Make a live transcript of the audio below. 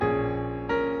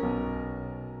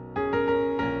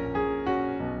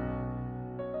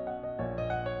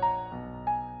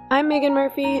I'm Megan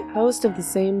Murphy, host of The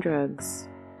Same Drugs.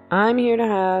 I'm here to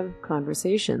have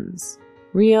conversations.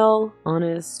 Real,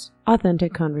 honest,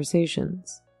 authentic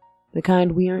conversations. The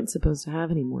kind we aren't supposed to have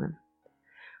anymore.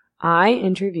 I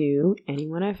interview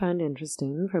anyone I find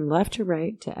interesting, from left to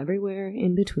right to everywhere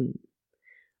in between.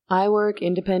 I work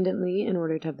independently in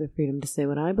order to have the freedom to say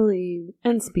what I believe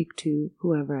and speak to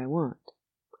whoever I want.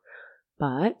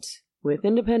 But with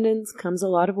independence comes a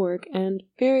lot of work and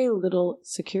very little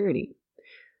security.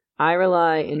 I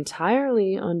rely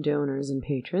entirely on donors and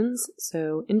patrons,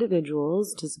 so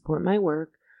individuals, to support my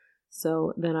work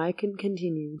so that I can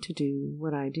continue to do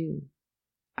what I do.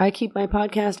 I keep my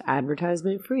podcast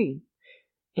advertisement free,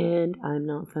 and I'm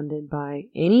not funded by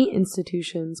any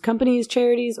institutions, companies,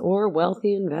 charities, or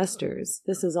wealthy investors.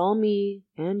 This is all me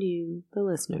and you, the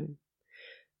listener.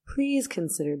 Please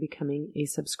consider becoming a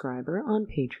subscriber on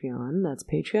Patreon. That's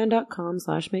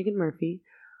patreon.com/Megan Murphy.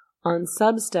 On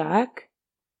Substack,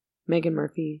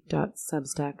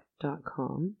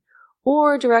 meganmurphy.substack.com,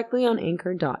 or directly on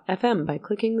anchor.fm by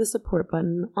clicking the support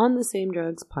button on the Same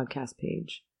Drugs podcast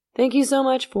page. Thank you so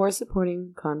much for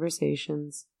supporting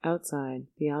conversations outside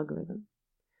the algorithm.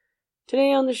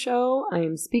 Today on the show, I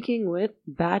am speaking with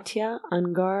Batya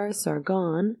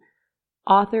Ungar-Sargon,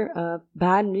 author of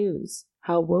Bad News: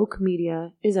 How Woke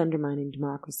Media is Undermining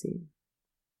Democracy.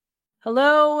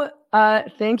 Hello.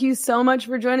 Thank you so much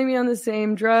for joining me on The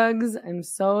Same Drugs. I'm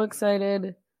so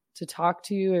excited to talk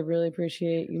to you. I really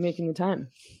appreciate you making the time.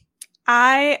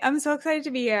 I am so excited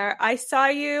to be here. I saw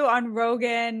you on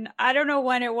Rogan. I don't know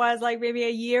when it was, like maybe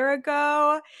a year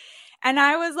ago. And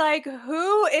I was like,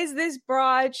 who is this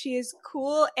broad? She is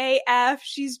cool AF.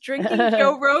 She's drinking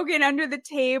Joe Rogan under the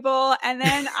table. And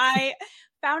then I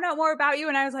found out more about you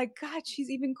and I was like, God,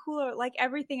 she's even cooler. Like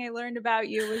everything I learned about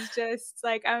you was just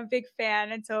like, I'm a big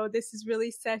fan. And so this is really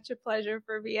such a pleasure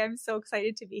for me. I'm so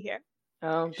excited to be here.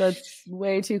 Oh, that's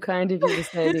way too kind of you to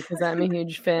say, because I'm a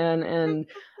huge fan. And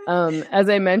as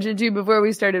I mentioned to you before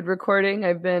we started recording,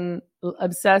 I've been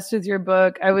obsessed with your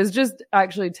book. I was just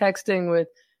actually texting with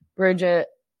Bridget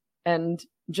and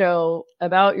Joe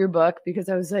about your book because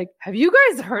I was like, have you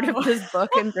guys heard of this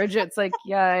book? And Bridget's like,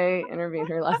 yeah, I interviewed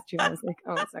her last year. I was like,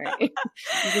 oh, sorry.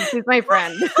 She's my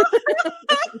friend.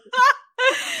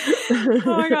 Oh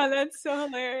my God, that's so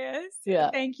hilarious. Yeah.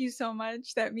 Thank you so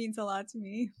much. That means a lot to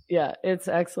me. Yeah, it's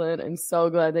excellent. I'm so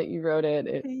glad that you wrote it.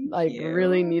 It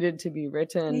really needed to be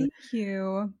written. Thank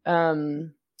you.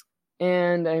 And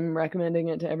I'm recommending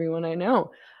it to everyone I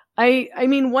know. I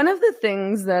mean, one of the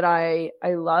things that I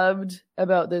loved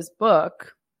about this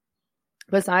book,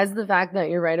 besides the fact that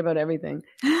you're right about everything,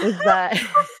 is that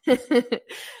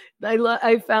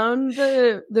I found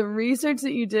the research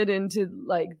that you did into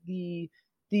like the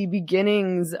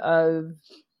beginnings of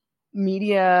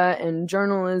media and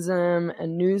journalism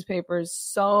and newspapers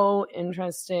so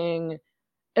interesting,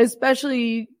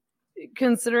 especially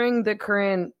considering the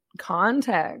current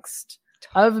context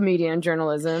of media and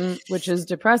journalism, which is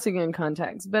depressing in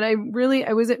context. But I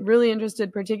was really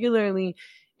interested, particularly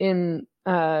in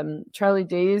Charlie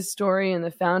Day's story and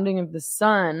the founding of the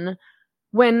Sun.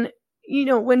 When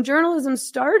journalism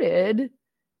started,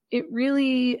 it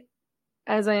really,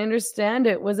 as I understand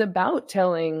it, was about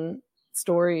telling the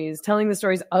stories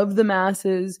of the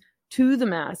masses to the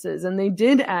masses. And they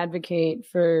did advocate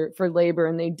for labor,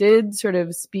 and they did sort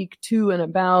of speak to and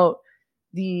about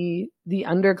the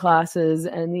underclasses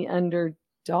and the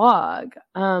underdog.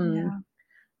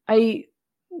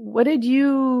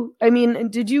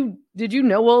 Did you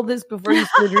know all this before you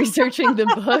started researching the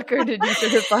book, or did you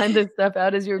sort of find this stuff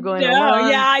out as you were going along?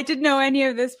 Yeah, I didn't know any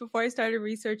of this before I started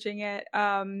researching it.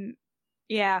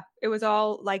 Yeah, it was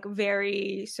all like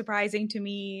very surprising to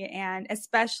me, and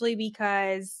especially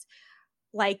because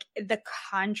like the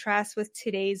contrast with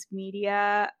today's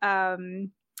media,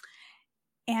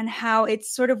 and how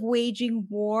it's sort of waging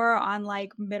war on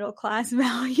like middle class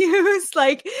values,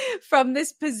 like from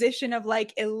this position of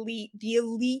like the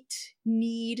elite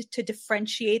need to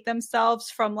differentiate themselves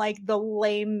from like the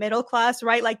lame middle class,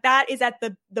 right? Like that is at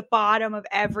the bottom of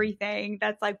everything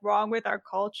that's like wrong with our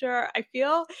culture, I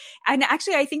feel. And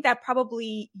actually, I think that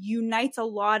probably unites a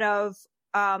lot of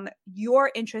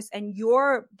your interests and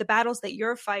the battles that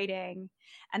you're fighting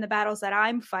and the battles that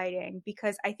I'm fighting,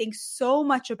 because I think so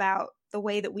much about the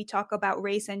way that we talk about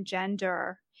race and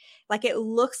gender, like it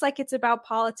looks like it's about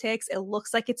politics. It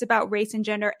looks like it's about race and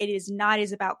gender. It is not. It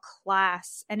is about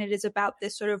class. And it is about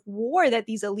this sort of war that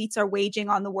these elites are waging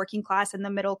on the working class and the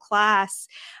middle class.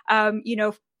 Okay.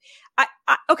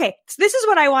 So this is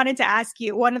what I wanted to ask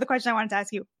you. One of the questions I wanted to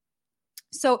ask you.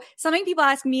 So something people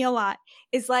ask me a lot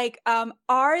is like,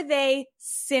 are they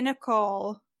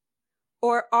cynical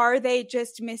or are they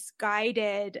just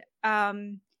misguided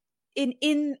in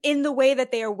the way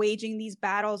that they are waging these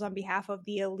battles on behalf of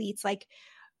the elites? Like,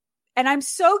 and I'm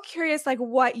so curious, like,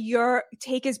 what your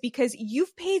take is, because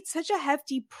you've paid such a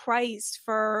hefty price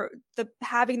for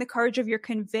having the courage of your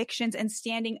convictions and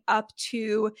standing up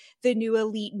to the new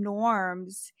elite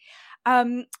norms.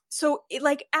 So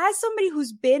like, as somebody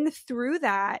who's been through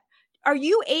that, are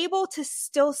you able to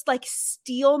still like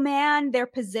steel man their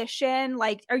position?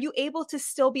 Like, are you able to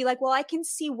still be like, well, I can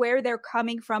see where they're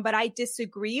coming from, but I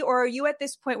disagree? Or are you at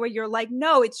this point where you're like,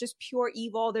 no, it's just pure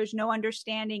evil, there's no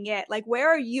understanding it? Like, where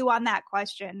are you on that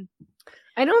question?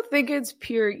 I don't think it's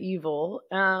pure evil.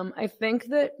 I think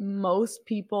that most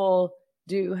people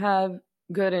do have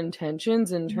good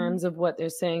intentions in terms of what they're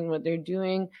saying, what they're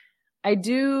doing. I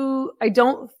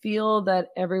don't feel that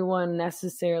everyone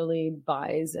necessarily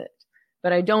buys it,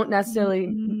 but I don't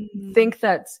necessarily think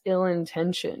that's ill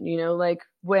intention. You know, like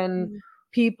when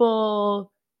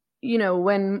people, you know,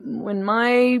 when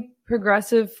my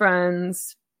progressive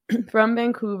friends from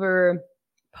Vancouver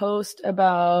posted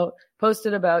about,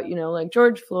 you know, like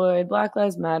George Floyd, Black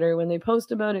Lives Matter, when they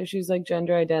post about issues like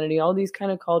gender identity, all these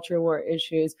kind of culture war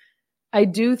issues, I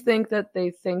do think that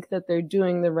they're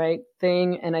doing the right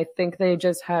thing. And I think they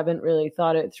just haven't really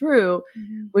thought it through,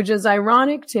 which is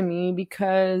ironic to me,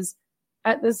 because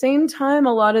at the same time,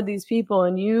 a lot of these people,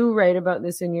 and you write about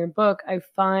this in your book, I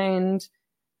find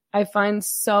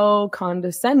so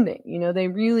condescending. You know, they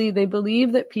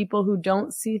believe that people who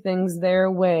don't see things their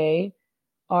way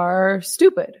are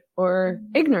stupid or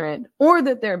ignorant, or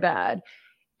that they're bad.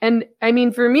 And I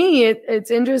mean, for me,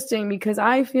 it's interesting because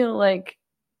I feel like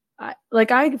I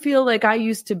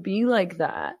used to be like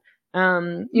that.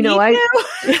 You know,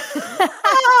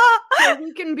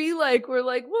 we can be like, we're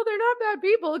like, well, they're not bad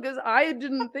people, because I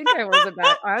didn't think I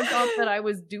thought that I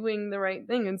was doing the right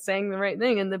thing and saying the right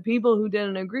thing. And the people who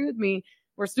didn't agree with me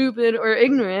were stupid or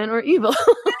ignorant or evil.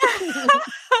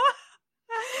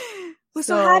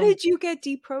 So how did you get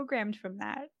deprogrammed from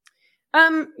that?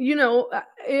 You know,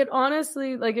 it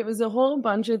honestly, like, it was a whole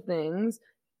bunch of things.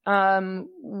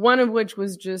 One of which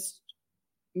was just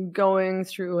going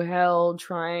through hell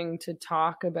trying to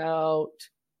talk about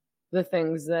the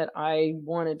things that I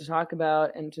wanted to talk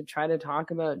about, and to try to talk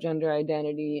about gender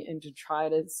identity, and to try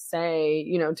to say,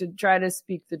 you know, to try to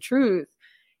speak the truth,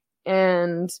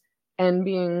 and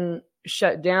being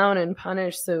shut down and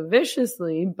punished so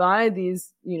viciously by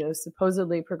these, you know,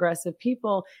 supposedly progressive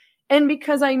people. And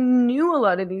because I knew a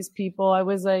lot of these people, I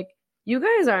was like, you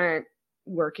guys aren't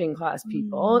working class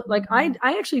people. Like, I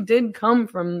actually did come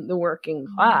from the working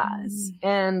class,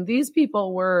 and these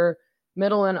people were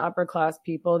middle and upper class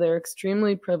people. They're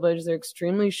extremely privileged. They're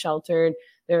extremely sheltered.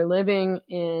 They're living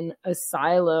in a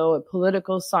silo, a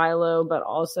political silo, but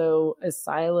also a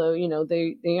silo. You know,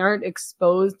 they aren't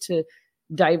exposed to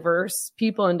diverse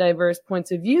people and diverse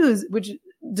points of views, which,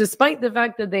 despite the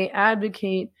fact that they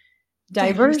advocate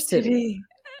diversity.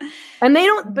 And they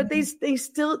don't, but they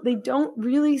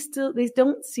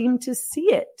don't seem to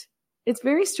see it. It's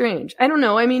very strange. I don't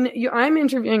know. I mean, I'm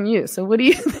interviewing you, so what do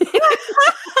you think?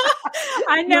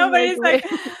 I know, but it's like,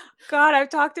 God, I've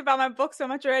talked about my book so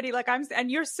much already. Like,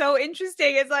 and you're so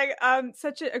interesting. It's like,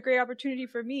 such a great opportunity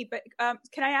for me. But,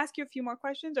 can I ask you a few more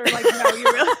questions, or like, no, you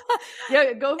really?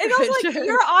 Yeah, go for it. It's also like,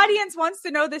 your audience wants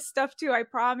to know this stuff too. I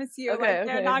promise you. Okay, like,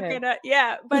 they're not gonna,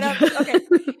 yeah. But, okay.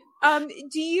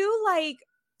 Do you like,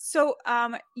 so,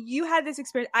 you had this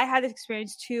experience, I had this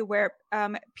experience too, where,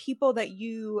 people that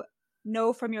you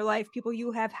know from your life, people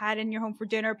you have had in your home for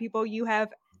dinner, people you have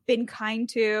been kind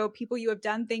to, people you have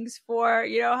done things for,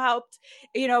 you know, helped,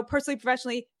 you know, personally,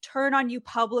 professionally, turn on you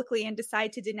publicly and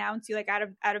decide to denounce you, like, out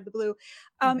of the blue.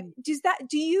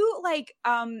 Do you like,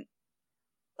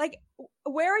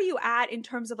 where are you at in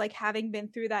terms of like having been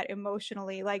through that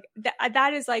emotionally? Like,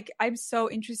 that is like, I'm so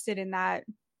interested in that.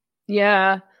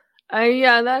 Yeah.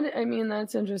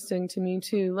 That's interesting to me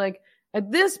too. Like,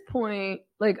 at this point,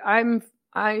 like,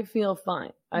 I feel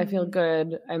fine. I feel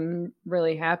good. I'm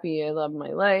really happy. I love my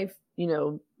life. You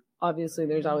know, obviously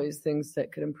there's always things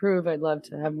that could improve. I'd love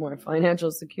to have more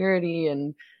financial security,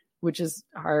 and which is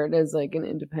hard as like an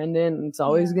independent. That's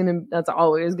always going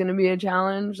to be a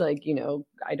challenge. Like, you know,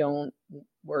 I don't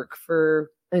work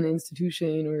for an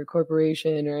institution or a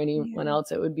corporation or anyone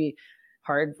else. It would be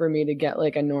hard for me to get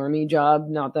like a normie job.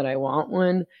 Not that I want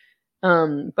one.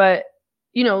 But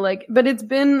you know, like, but it's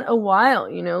been a while,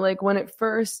 you know, like when it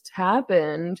first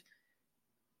happened,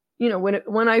 you know,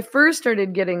 when I first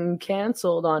started getting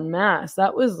canceled en masse,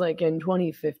 that was like in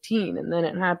 2015. And then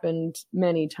it happened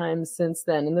many times since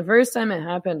then. And the first time it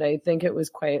happened, I think it was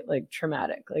quite like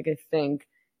traumatic. Like, I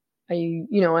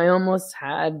I almost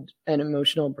had an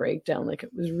emotional breakdown. Like,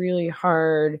 it was really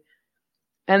hard.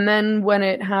 And then when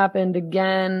it happened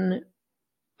again,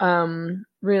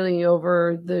 really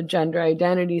over the gender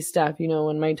identity stuff,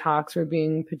 when my talks were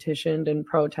being petitioned and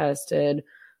protested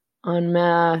en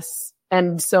masse.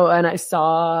 And I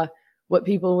saw what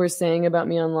people were saying about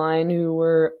me online who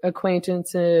were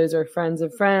acquaintances or friends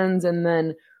of friends. And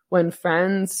then when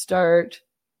friends start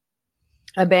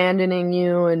abandoning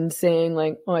you and saying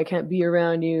like, oh, I can't be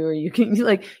around you, or you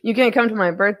can't come to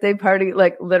my birthday party.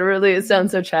 Like, literally, it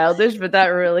sounds so childish, but that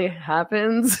really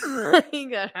happens.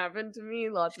 That happened to me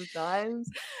lots of times.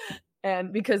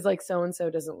 And because like so-and-so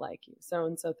doesn't like you,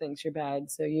 so-and-so thinks you're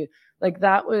bad. So it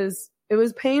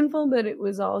was painful, but it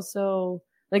was also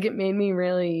like, it made me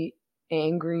really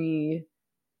angry.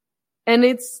 And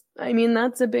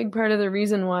that's a big part of the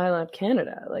reason why I left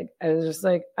Canada. Like, I was just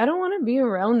like, I don't want to be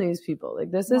around these people.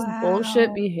 Like, this is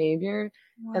bullshit behavior.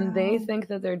 Wow. And they think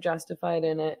that they're justified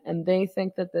in it. And they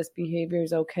think that this behavior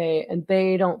is okay. And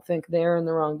they don't think they're in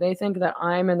the wrong. They think that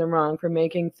I'm in the wrong for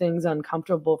making things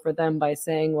uncomfortable for them by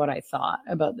saying what I thought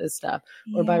about this stuff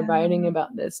or by writing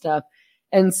about this stuff.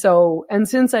 And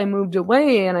since I moved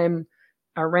away and I'm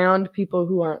around people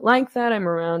who aren't like that, I'm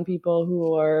around people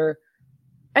who are,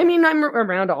 I'm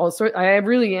around all sorts. I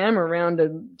really am around a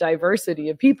diversity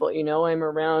of people. I'm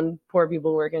around poor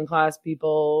people, working class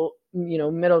people,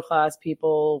 middle class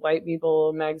people, white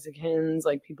people, Mexicans,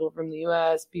 like people from the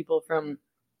US, people from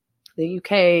the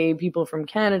UK, people from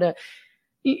Canada.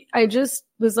 I just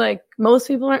was like, most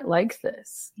people aren't like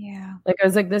this. Yeah. Like, I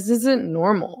was like, this isn't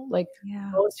normal. Like,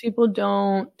 most people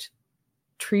don't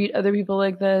treat other people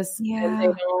like this. Yeah.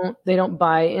 And they don't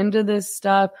buy into this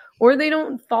stuff, or they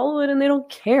don't follow it and they don't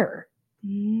care.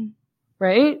 Mm-hmm.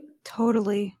 Right?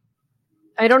 Totally.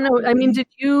 I don't know. I mean, did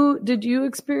you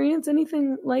experience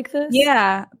anything like this?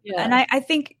 Yeah. And I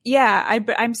think,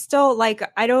 I'm still like,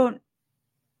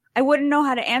 I wouldn't know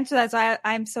how to answer that. So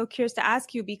I'm so curious to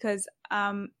ask you, because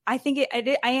I think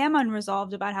I am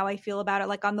unresolved about how I feel about it.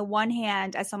 Like, on the one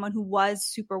hand, as someone who was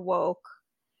super woke,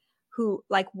 who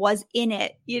like was in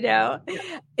it,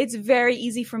 it's very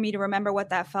easy for me to remember what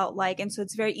that felt like. And so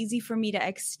it's very easy for me to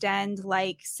extend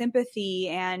like sympathy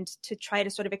and to try to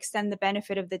sort of extend the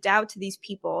benefit of the doubt to these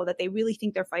people, that they really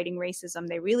think they're fighting racism.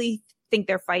 They really think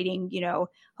they're fighting,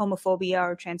 homophobia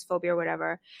or transphobia or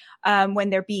whatever, when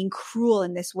they're being cruel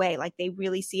in this way. Like, they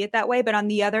really see it that way. But on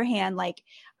the other hand, like,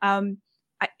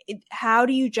 how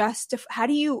do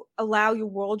you allow your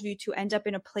worldview to end up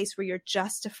in a place where you're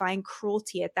justifying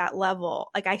cruelty at that level?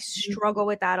 Like, I struggle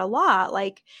with that a lot.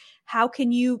 Like, how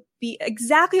can you be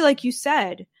exactly like you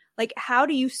said? Like, how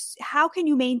can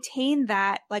you maintain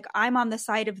that? Like, I'm on the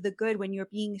side of the good when you're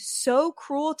being so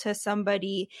cruel to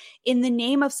somebody in the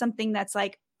name of something that's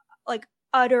like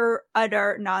utter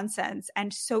nonsense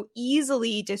and so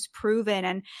easily disproven.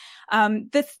 And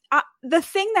the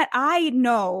thing that I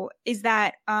know is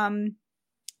that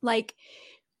like,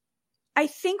 I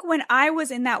think when I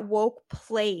was in that woke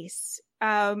place,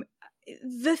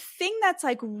 the thing that's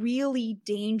like really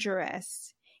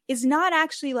dangerous is not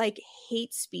actually like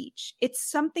hate speech. It's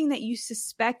something that you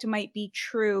suspect might be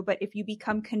true, but if you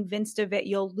become convinced of it,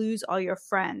 you'll lose all your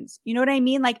friends. You know what I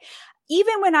mean? Like,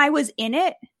 even when I was in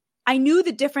it, I knew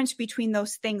the difference between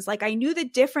those things. Like, I knew the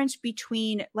difference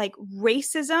between like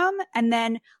racism and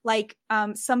then like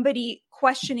somebody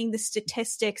questioning the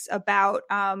statistics about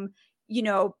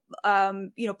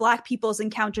Black people's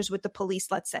encounters with the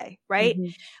police, let's say, right?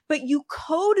 Mm-hmm. But you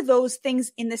code those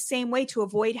things in the same way to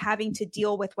avoid having to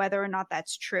deal with whether or not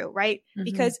that's true, right? Mm-hmm.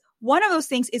 Because one of those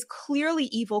things is clearly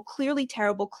evil, clearly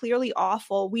terrible, clearly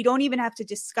awful. We don't even have to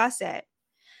discuss it.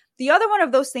 The other one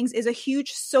of those things is a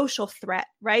huge social threat,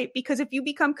 right? Because if you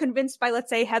become convinced by, let's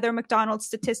say, Heather McDonald's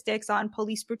statistics on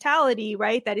police brutality,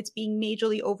 right, that it's being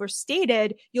majorly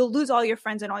overstated, you'll lose all your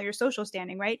friends and all your social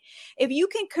standing, right? If you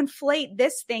can conflate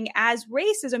this thing as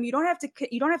racism, you don't have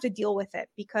to deal with it,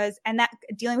 because, and that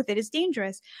dealing with it is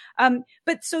dangerous.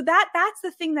 But so that's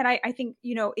the thing that I think,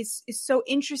 is so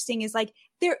interesting, is like,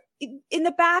 there, in the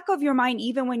back of your mind,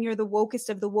 even when you're the wokest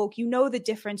of the woke, the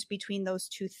difference between those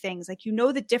two things. Like,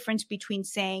 the difference between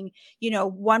saying,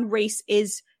 one race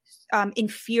is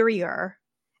inferior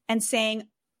and saying,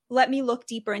 let me look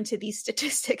deeper into these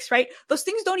statistics, right? Those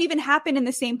things don't even happen in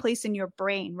the same place in your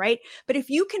brain, right? But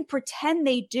if you can pretend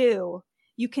they do,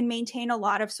 you can maintain a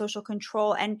lot of social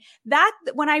control. And that,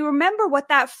 when I remember what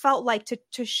that felt like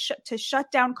to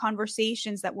shut down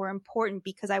conversations that were important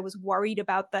because I was worried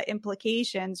about the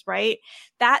implications, right?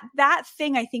 That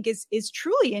thing I think is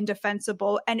truly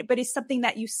indefensible, but it's something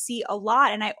that you see a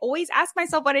lot. And I always ask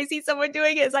myself when I see someone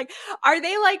doing it, is like, are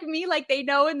they like me? Like they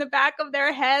know in the back of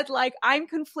their head, like I'm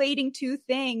conflating two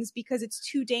things because it's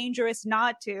too dangerous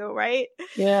not to, right?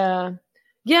 Yeah.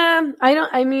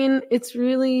 I mean, it's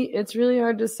really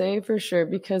hard to say for sure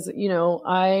because,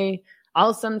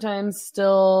 I'll sometimes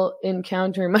still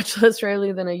encounter, much less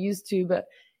rarely than I used to, but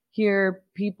hear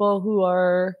people who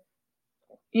are,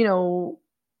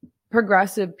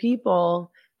 progressive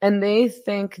people, and they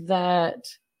think that,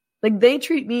 like, they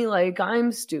treat me like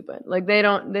I'm stupid. Like they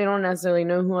don't necessarily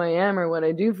know who I am or what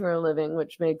I do for a living,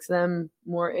 which makes them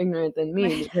more ignorant than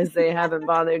me because they haven't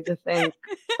bothered to think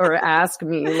or ask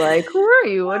me, like, who are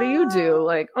you? What do you do?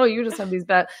 Like, oh, you just have these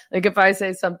bad, like if I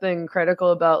say something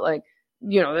critical about like,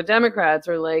 the Democrats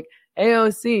or like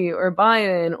AOC or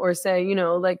Biden, or say,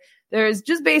 like there's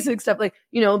just basic stuff like,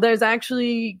 there's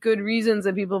actually good reasons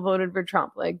that people voted for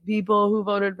Trump. Like people who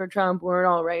voted for Trump weren't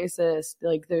all racist.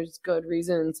 Like there's good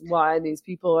reasons why these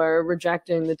people are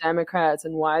rejecting the Democrats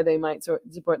and why they might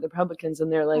support the Republicans.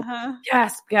 And they're like,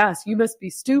 yes, you must be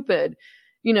stupid,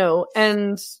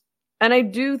 and I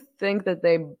do think that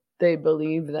they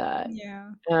believe that.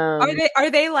 Yeah.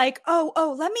 Are they like,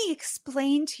 oh, let me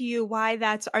explain to you why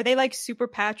are they like super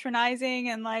patronizing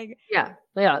and like, yeah.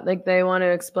 Like they want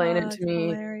to explain it to me.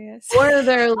 Hilarious. Or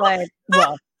they're like,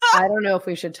 well, I don't know if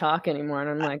we should talk anymore. And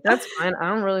I'm like, that's fine. I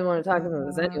don't really want to talk about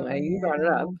this anyway. You brought it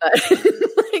up. But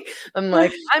I'm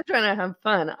like, I'm trying to have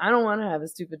fun. I don't want to have a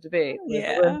stupid debate.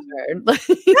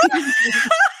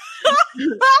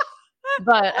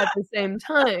 But at the same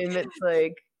time, it's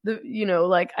like,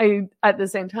 at the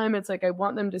same time, it's like, I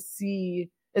want them to see,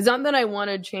 it's not that I want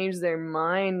to change their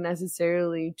mind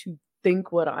necessarily to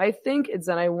think what I think. It's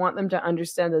that I want them to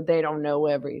understand that they don't know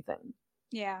everything.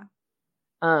 Yeah.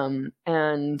 And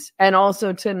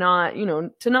also to not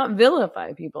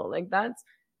vilify people. Like that's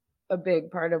a big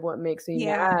part of what makes me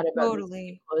mad about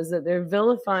totally people, is that they're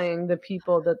vilifying the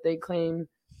people that they claim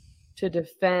to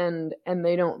defend, and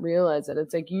they don't realize it.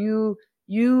 It's like you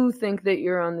think that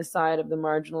you're on the side of the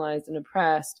marginalized and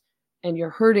oppressed, and you're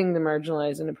hurting the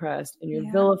marginalized and oppressed, and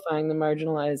you're vilifying the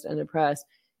marginalized and oppressed,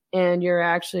 and you're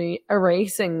actually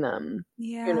erasing them.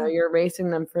 Yeah. You're erasing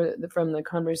them from the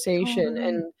conversation.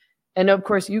 Totally. And of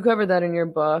course you covered that in your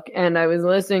book, and I was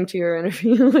listening to your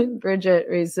interview with Bridget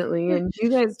recently, and you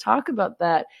guys talk about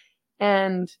that.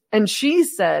 And she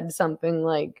said something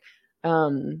like,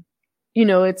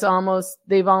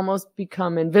 they've almost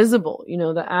become invisible,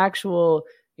 the actual,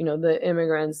 the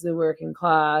immigrants, the working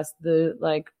class, the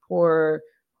like poor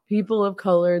people of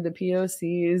color, the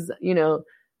POCs,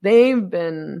 they've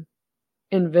been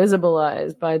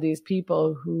invisibilized by these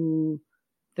people who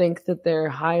think that they're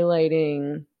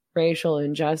highlighting racial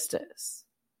injustice.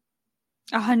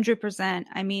 100%.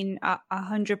 I mean,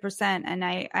 100%. And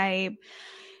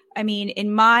I mean,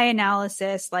 in my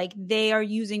analysis, like they are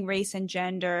using race and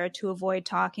gender to avoid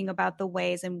talking about the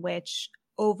ways in which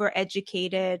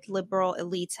overeducated liberal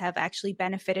elites have actually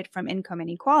benefited from income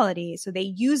inequality. So they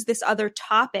use this other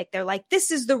topic. They're like, this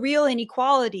is the real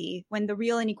inequality, when the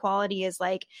real inequality is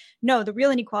like, no, the real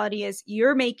inequality is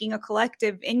you're making a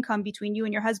collective income between you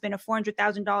and your husband of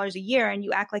 $400,000 a year, and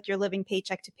you act like you're living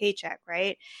paycheck to paycheck,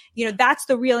 right? That's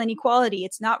the real inequality.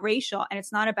 It's not racial, and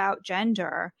it's not about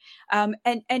gender. And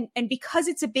because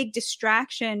it's a big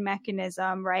distraction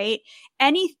mechanism, right?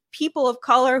 Any people of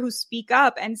color who speak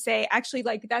up and say, actually,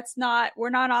 like, we're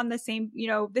not on the same,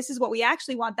 this is what we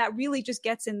actually want, that really just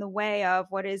gets in the way of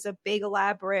what is a big,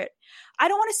 elaborate, I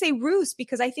don't want to say ruse,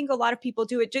 because I think a lot of people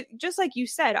do it just like you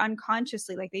said,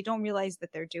 unconsciously, like they don't realize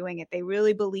that they're doing it. They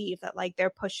really believe that like they're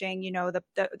pushing,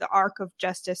 the arc of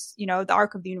justice, the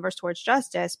arc of the universe towards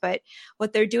justice. But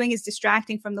what they're doing is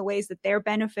distracting from the ways that they're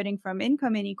benefiting from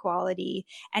income inequality.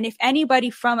 And if anybody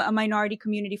from a minority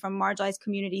community, from a marginalized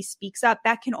community speaks up,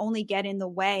 that can only get in the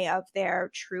way of their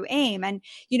true aim. And,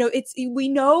 we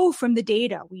know from the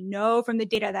data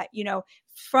that,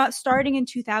 starting in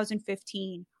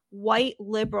 2015, white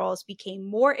liberals became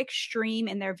more extreme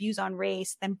in their views on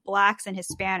race than blacks and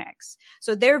Hispanics.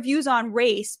 So their views on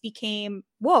race became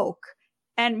woke.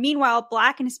 And meanwhile,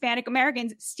 Black and Hispanic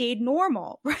Americans stayed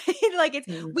normal, right? Like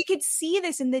we could see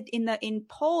this in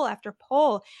poll after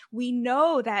poll. We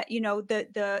know that,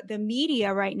 the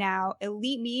media right now,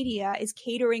 elite media, is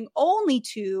catering only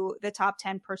to the top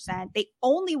 10%. They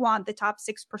only want the top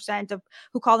 6% of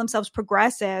who call themselves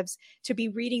progressives to be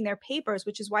reading their papers,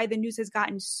 which is why the news has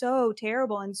gotten so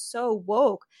terrible and so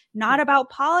woke. Not about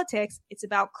politics. It's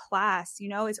about class.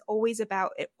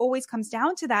 It always comes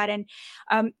down to that. And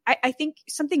I think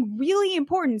something really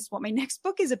important is what my next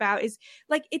book is about, is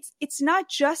like, it's not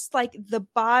just like the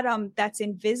bottom that's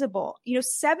invisible.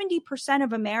 70%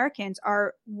 of Americans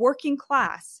are working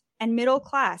class and middle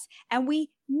class, and we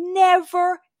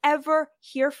never, ever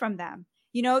hear from them.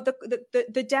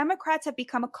 The Democrats have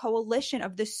become a coalition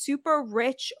of the super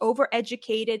rich,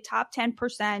 overeducated top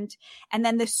 10%, and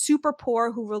then the super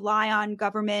poor who rely on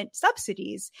government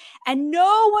subsidies. And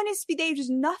there's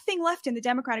nothing left in the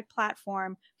Democratic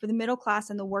platform for the middle class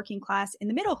and the working class in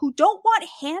the middle, who don't want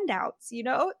handouts. They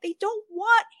don't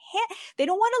want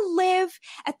to live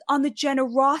on the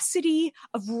generosity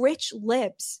of rich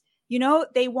libs.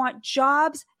 They want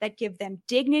jobs that give them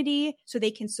dignity so they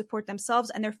can support themselves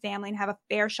and their family and have a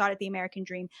fair shot at the American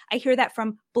dream. I hear that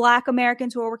from Black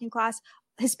Americans who are working class,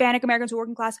 Hispanic Americans who are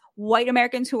working class, white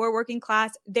Americans who are working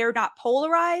class. They're not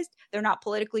polarized. They're not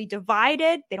politically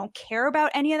divided. They don't care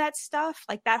about any of that stuff.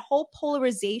 Like, that whole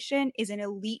polarization is an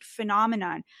elite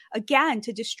phenomenon, again,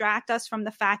 to distract us from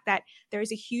the fact that there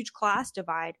is a huge class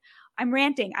divide. I'm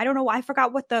ranting. I don't know why. I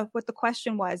forgot what the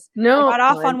question was. No, I got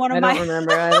off on one of I don't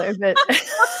remember either, but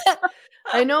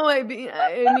I know. I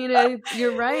mean,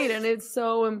 you're right. And it's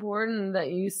so important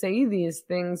that you say these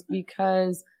things,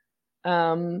 because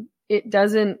it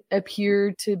doesn't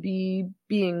appear to be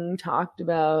being talked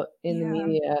about in the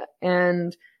media.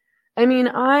 And I mean,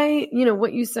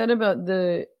 what you said about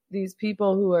these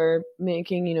people who are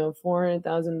making,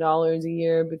 $400,000 a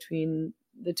year between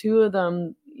the two of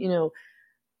them,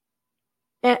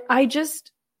 and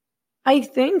I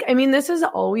think, this has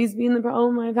always been the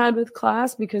problem I've had with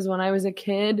class, because when I was a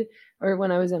kid or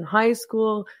when I was in high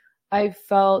school, I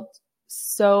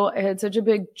had such a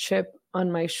big chip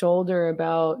on my shoulder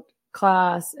about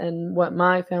class and what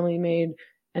my family made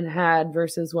and had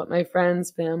versus what my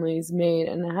friends' families made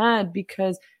and had,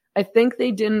 because I think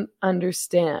they didn't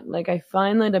understand. Like, I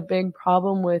find that a big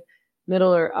problem with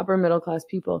middle or upper middle class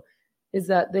people is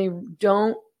that they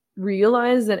don't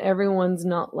realize that everyone's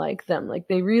not like them. Like,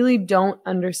 they really don't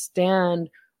understand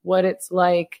what it's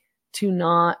like to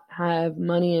not have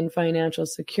money and financial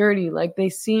security. Like, they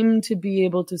seem to be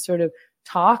able to sort of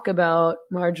talk about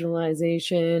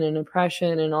marginalization and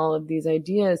oppression and all of these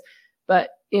ideas,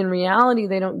 but in reality,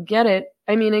 they don't get it.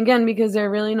 I mean, again, because they're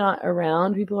really not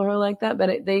around people who are like that,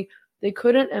 but they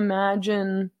couldn't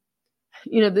imagine,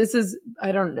 this is,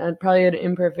 I don't know, probably an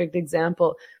imperfect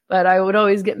example, but I would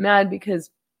always get mad because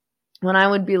when I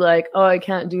would be like, oh, I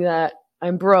can't do that,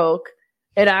 I'm broke,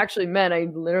 it actually meant I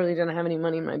literally didn't have any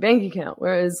money in my bank account.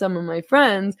 Whereas some of my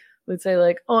friends would say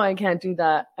like, oh, I can't do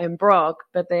that, I'm broke,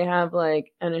 but they have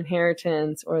like an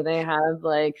inheritance, or they have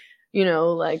like,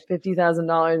 like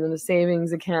 $50,000 in a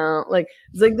savings account. Like,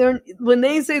 it's like when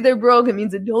they say they're broke, it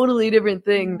means a totally different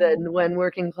thing than when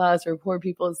working class or poor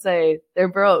people say they're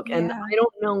broke. Yeah. And I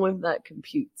don't know if that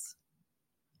computes.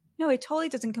 No, it totally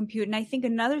doesn't compute. And I think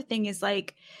another thing is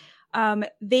like,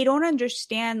 they don't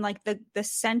understand like the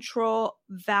central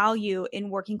value in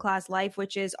working class life,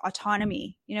 which is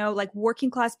autonomy. Like, working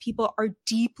class people are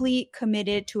deeply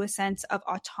committed to a sense of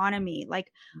autonomy.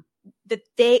 Like,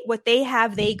 what they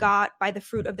have, they got by the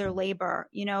fruit of their labor,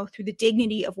 through the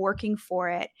dignity of working for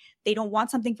it. They don't want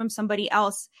something from somebody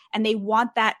else, and they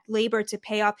want that labor to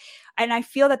pay off. And I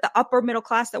feel that the upper middle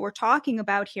class that we're talking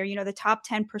about here, the top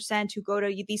 10% who go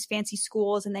to these fancy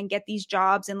schools and then get these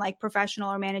jobs in like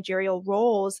professional or managerial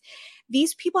roles,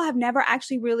 these people have never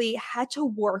actually really had to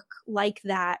work like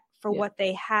that for what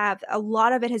they have. A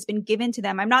lot of it has been given to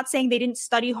them. I'm not saying they didn't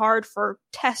study hard for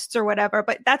tests or whatever,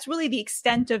 but that's really the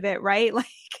extent of it, right? Like,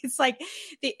 it's like,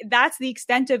 that's the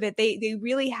extent of it. They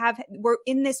really we're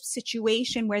in this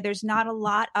situation where there's not a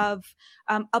lot of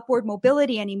upward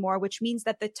mobility anymore, which means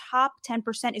that the top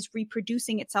 10% is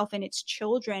reproducing itself in its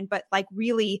children, but like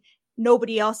really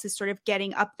nobody else is sort of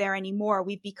getting up there anymore.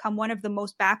 We've become one of the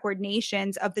most backward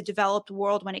nations of the developed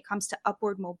world when it comes to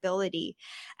upward mobility.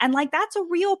 And like, that's a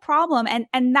real problem.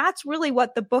 And that's really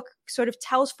what the book sort of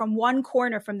tells from one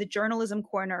corner, from the journalism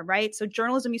corner, right? So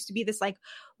journalism used to be this like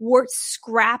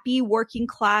scrappy working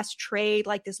class trade,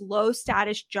 like this low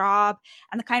status job.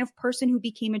 And the kind of person who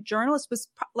became a journalist was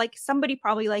like somebody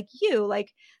probably like you,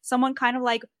 like someone kind of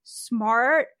like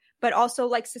smart, but also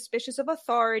like suspicious of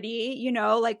authority, you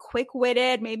know, like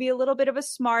quick-witted, maybe a little bit of a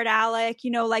smart aleck,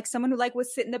 you know, like someone who like would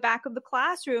sit in the back of the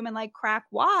classroom and like crack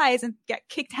wise and get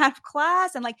kicked out of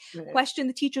class and like question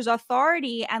the teacher's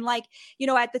authority. And like, you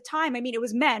know, at the time, I mean, it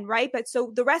was men, right? But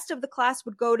so the rest of the class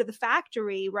would go to the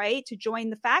factory, right, to join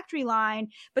the factory line.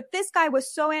 But this guy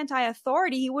was so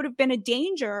anti-authority, he would have been a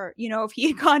danger, you know, if he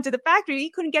had gone to the factory. He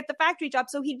couldn't get the factory job,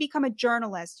 so he'd become a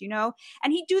journalist, you know,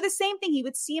 and he'd do the same thing. He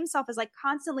would see himself as like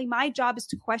constantly, my job is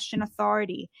to question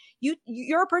authority.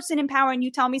 You're a person in power and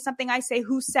you tell me something, I say,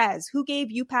 who says? Who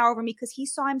gave you power over me? Because he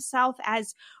saw himself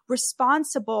as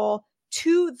responsible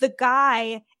to the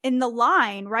guy in the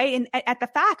line, right? And at the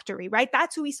factory, right?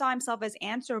 That's who he saw himself as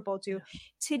answerable to.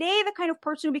 Today, the kind of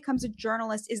person who becomes a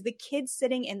journalist is the kid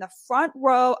sitting in the front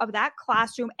row of that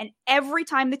classroom. And every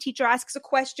time the teacher asks a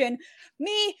question,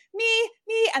 me,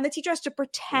 and the teacher has to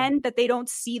pretend that they don't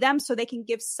see them so they can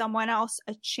give someone else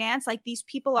a chance. Like these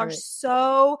people are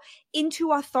so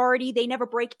into authority. They never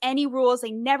break any rules.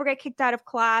 They never get kicked out of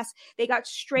class. They got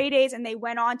straight A's and they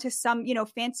went on to some, you know,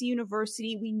 fancy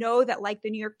university. We know that like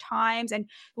the New York Times and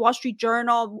Wall Street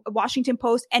Journal, Washington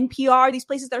Post, NPR, these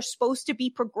places that are supposed to be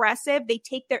progressive, they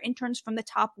take their interns from the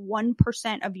top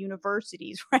 1% of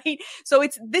universities, right? So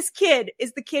it's this kid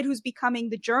is the kid who's becoming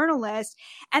the journalist,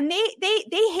 and they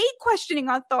hate questioning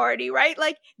authority, right?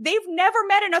 Like they've never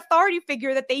met an authority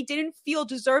figure that they didn't feel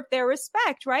deserved their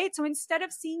respect, right? So instead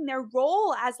of seeing their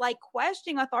role as like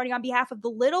questioning authority on behalf of the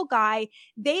little guy,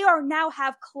 they are now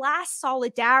have class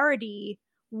solidarity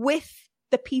with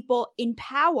the people in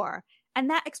power. And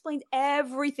that explains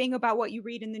everything about what you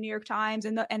read in the New York Times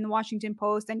and the Washington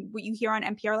Post and what you hear on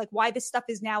NPR, like why this stuff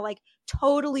is now like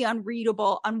totally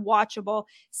unreadable, unwatchable.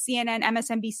 CNN,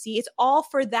 MSNBC, it's all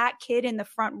for that kid in the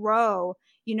front row,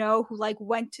 you know, who like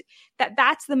went to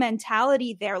that's the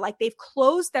mentality there. Like they've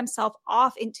closed themselves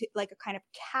off into like a kind of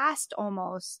caste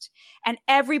almost. And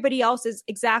everybody else is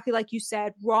exactly like you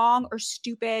said, wrong or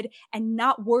stupid and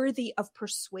not worthy of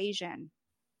persuasion.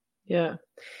 Yeah.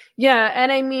 Yeah.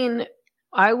 And I mean,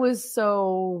 I was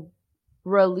so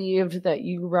relieved that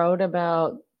you wrote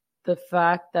about the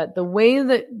fact that the way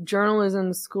that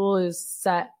journalism school is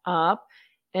set up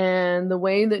and the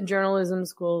way that journalism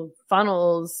school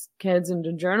funnels kids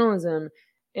into journalism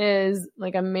is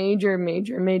like a major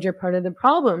part of the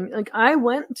problem. Like I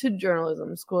went to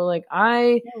journalism school. Like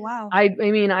I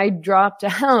mean, I dropped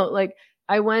out. Like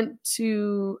I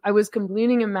was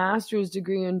completing a master's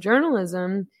degree in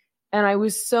journalism. And I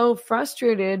was so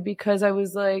frustrated because I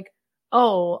was like,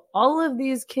 oh, all of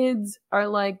these kids are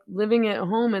like living at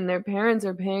home and their parents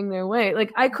are paying their way.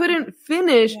 Like I couldn't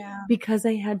finish because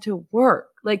I had to work.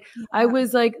 Like I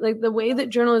was like the way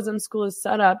that journalism school is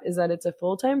set up is that it's a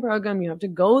full-time program. You have to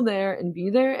go there and be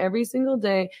there every single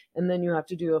day. And then you have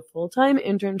to do a full-time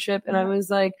internship. And I was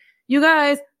like, you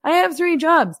guys, I have 3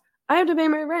 jobs. I have to pay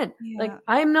my rent. Like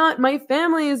my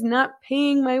family is not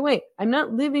paying my way. I'm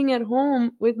not living at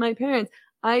home with my parents.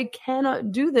 I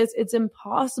cannot do this. It's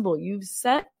impossible. You've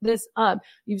set this up.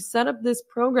 You've set up this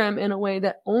program in a way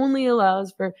that only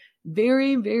allows for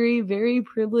very, very, very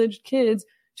privileged kids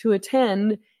to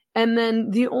attend. And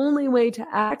then the only way to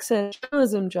access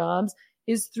journalism jobs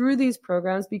is through these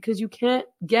programs because you can't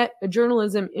get a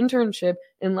journalism internship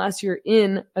unless you're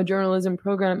in a journalism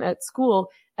program at school.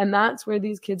 And that's where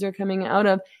these kids are coming out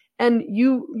of. And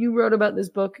you wrote about this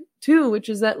book too, which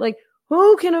is that like,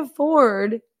 who can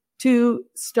afford to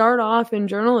start off in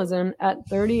journalism at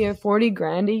 30 or 40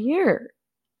 grand a year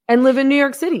and live in New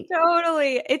York City?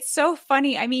 Totally. It's so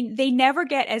funny. I mean, they never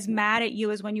get as mad at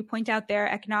you as when you point out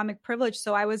their economic privilege.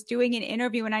 So I was doing an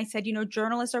interview and I said, you know,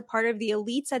 journalists are part of the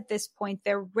elites at this point.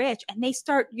 They're rich. And they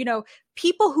start, you know,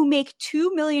 people who make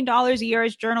 $2 million a year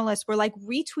as journalists were like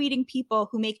retweeting people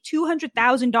who make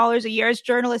 $200,000 a year as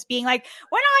journalists being like,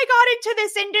 when I got into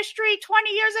this industry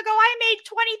 20 years ago, I made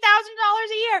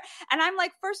 $20,000 a year. And I'm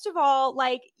like, first of all,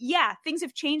 like, yeah, things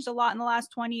have changed a lot in the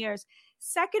last 20 years.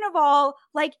 Second of all,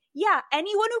 like, yeah,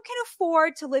 anyone who can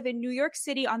afford to live in New York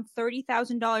City on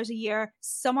 $30,000 a year,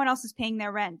 someone else is paying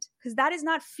their rent because that is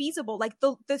not feasible. Like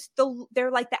they're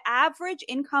like the average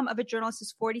income of a journalist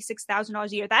is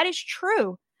 $46,000 a year. That is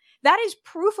true. That is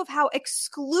proof of how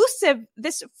exclusive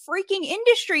this freaking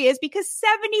industry is because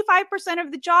 75%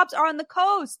 of the jobs are on the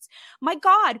coasts. My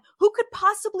God, who could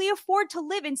possibly afford to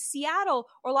live in Seattle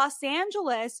or Los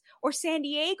Angeles or San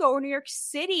Diego or New York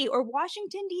City or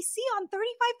Washington, D.C. on $35,000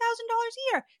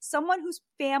 a year? Someone whose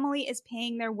family is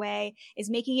paying their way,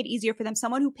 is making it easier for them.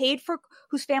 Someone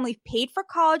whose family paid for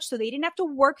college so they didn't have to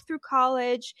work through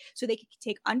college, so they could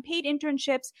take unpaid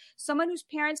internships. Someone whose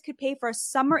parents could pay for a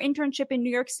summer internship in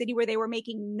New York City City where they were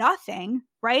making nothing,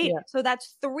 right? Yeah. So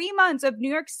that's 3 months of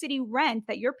New York City rent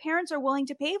that your parents are willing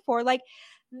to pay for. Like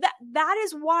that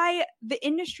is why the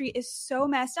industry is so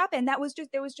messed up. And there was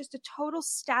just a total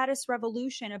status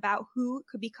revolution about who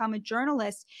could become a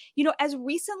journalist. You know, as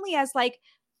recently as like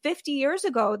 50 years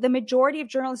ago, the majority of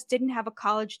journalists didn't have a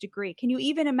college degree. Can you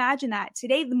even imagine that?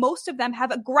 Today, most of them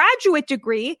have a graduate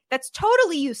degree that's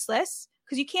totally useless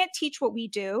because you can't teach what we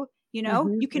do. You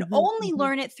know, you can only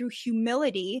learn it through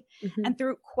humility and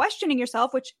through questioning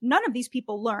yourself, which none of these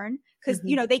people learn because,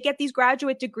 you know, they get these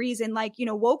graduate degrees in like, you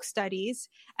know, woke studies,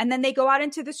 and then they go out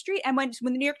into the street. And when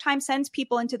the New York Times sends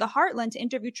people into the heartland to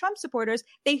interview Trump supporters,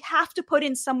 they have to put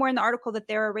in somewhere in the article that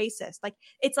they're a racist. Like,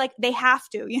 it's like they have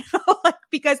to, you know, like,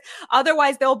 because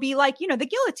otherwise they'll be like, you know, the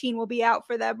guillotine will be out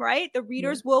for them, right? The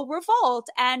readers will revolt.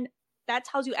 And that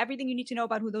tells you everything you need to know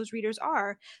about who those readers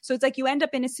are. So it's like you end up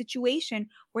in a situation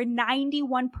where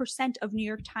 91% of New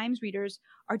York Times readers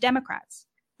are Democrats.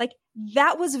 Like,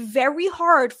 that was very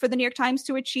hard for the New York Times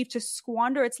to achieve, to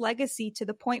squander its legacy to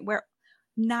the point where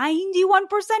 91%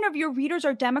 of your readers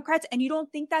are Democrats. And you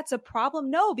don't think that's a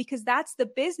problem? No, because that's the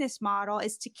business model,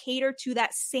 is to cater to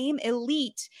that same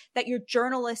elite that your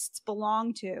journalists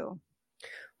belong to.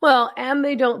 Well, and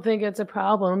they don't think it's a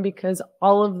problem because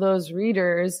all of those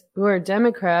readers who are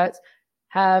Democrats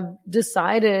have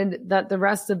decided that the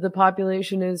rest of the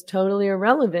population is totally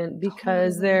irrelevant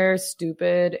because they're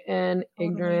stupid and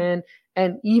ignorant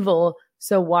and evil.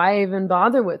 So why even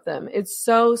bother with them? It's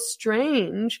so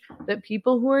strange that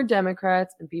people who are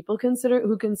Democrats and people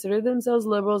who consider themselves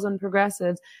liberals and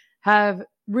progressives have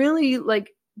really,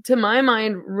 like, to my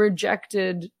mind,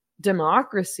 rejected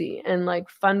democracy and like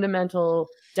fundamental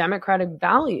democratic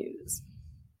values.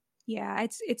 Yeah,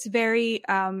 it's very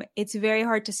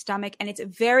hard to stomach, and it's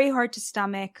very hard to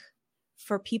stomach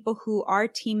for people who are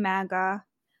Team MAGA,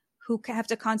 who have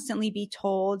to constantly be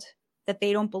told that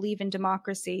they don't believe in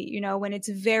democracy. You know, when it's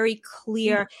very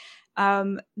clear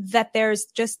that there's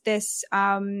just this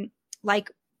like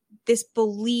this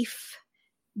belief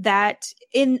that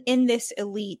in this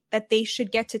elite that they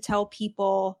should get to tell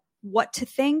people what to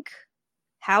think,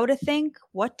 how to think,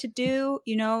 what to do,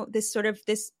 you know, it's a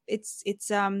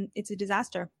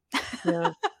disaster.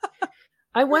 Yeah.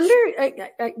 I wonder,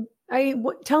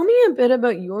 tell me a bit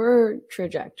about your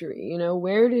trajectory. You know,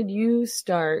 where did you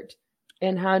start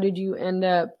and how did you end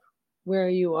up where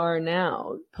you are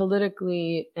now,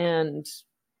 politically and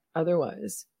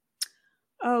otherwise?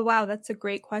 Oh, wow. That's a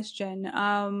great question.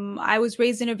 I was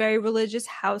raised in a very religious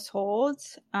household,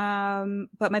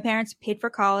 but my parents paid for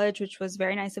college, which was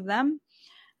very nice of them.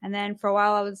 And then for a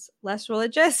while I was less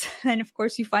religious. And of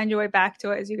course you find your way back to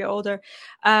it as you get older.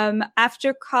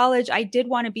 After college, I did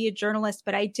want to be a journalist,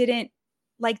 but I didn't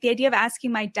like the idea of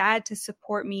asking my dad to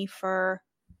support me for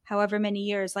however many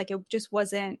years. Like, it just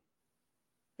wasn't,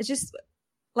 it's just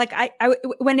like, I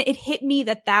when it hit me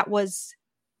that was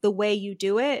the way you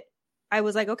do it, I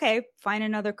was like, okay, find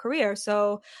another career.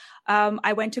 So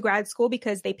I went to grad school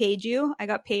because they paid you. I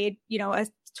got paid, you know, a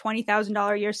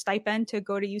 $20,000 a year stipend to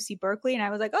go to UC Berkeley. And I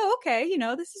was like, oh, okay, you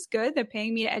know, this is good. They're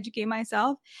paying me to educate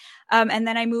myself. And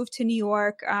then I moved to New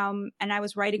York and I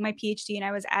was writing my PhD and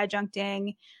I was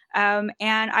adjuncting. And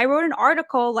I wrote an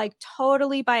article like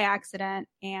totally by accident.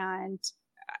 And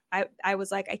I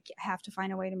was like, I have to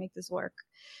find a way to make this work.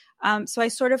 So I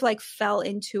sort of like fell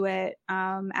into it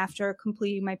after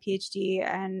completing my PhD.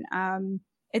 And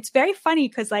it's very funny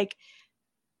because like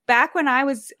back when I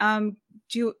was the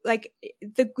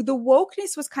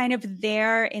wokeness was kind of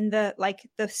there in the like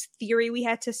the theory we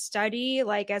had to study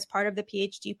like as part of the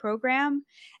PhD program.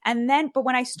 And then but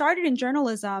when I started in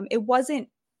journalism, it wasn't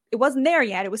there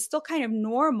yet. It was still kind of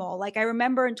normal. Like I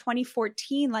remember in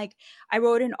 2014, like I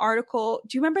wrote an article.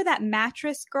 Do you remember that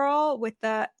mattress girl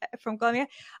from Columbia?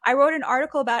 I wrote an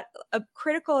article about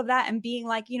critical of that and being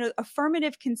like, you know,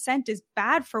 affirmative consent is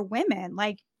bad for women.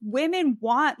 Like women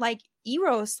want like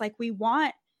eros, like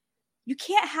you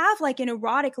can't have like an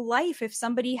erotic life if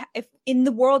in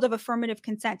the world of affirmative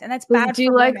consent, and that's bad. Do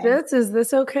you like this? Is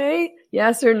this okay?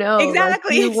 Yes or no?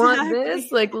 Exactly. Like, do you want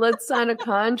this? Like, let's sign a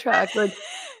contract. Like,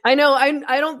 I know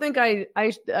I don't think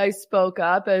I spoke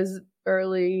up as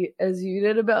early as you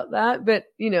did about that, but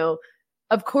you know,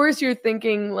 of course you're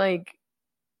thinking like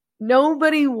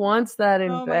nobody wants that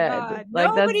in Oh my bed. God. Like,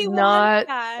 that's Nobody wants not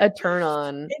that. a turn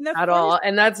on In the at first all.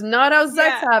 And that's not how sex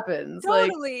Yeah. happens.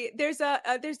 Like, Totally. There's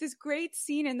this great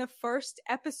scene in the first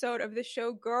episode of the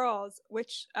show Girls,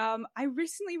 which I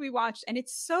recently rewatched, and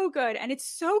it's so good and it's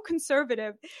so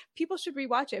conservative. People should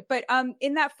rewatch it. But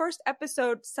in that first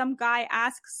episode, some guy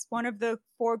asks one of the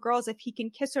four girls if he can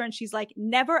kiss her, and she's like,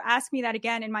 "Never ask me that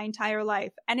again in my entire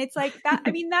life." And it's like that. I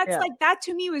mean, that's Yeah. like that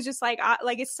to me was just like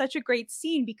it's such a great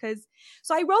scene because.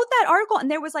 So I wrote that article,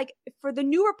 and there was like for the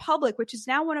New Republic, which is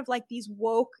now one of like these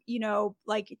woke,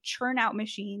 like churn out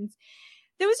machines.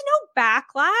 There was no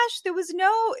backlash. There was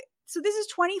no. So this is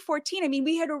 2014. I mean,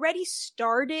 we had already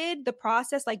started the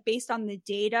process, like based on the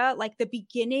data, like the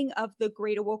beginning of the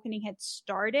Great Awakening had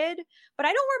started. But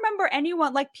I don't remember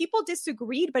anyone, like people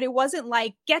disagreed, but it wasn't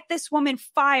like, get this woman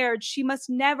fired. She must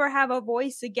never have a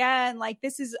voice again. Like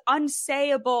this is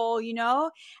unsayable,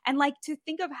 And like to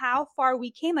think of how far we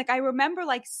came, like I remember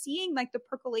like seeing like the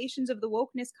percolations of the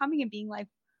wokeness coming and being like,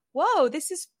 whoa,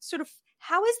 this is sort of,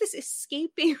 how is this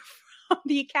escaping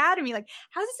the academy? Like,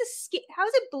 how is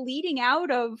it bleeding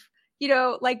out of,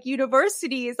 like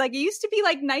universities? Like it used to be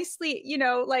like nicely,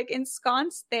 like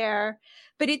ensconced there,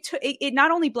 but it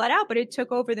not only bled out, but it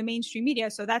took over the mainstream media.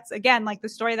 So that's again, like the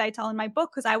story that I tell in my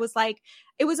book. Cause I was like,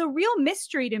 it was a real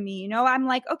mystery to me. I'm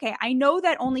like, okay, I know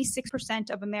that only 6%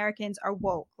 of Americans are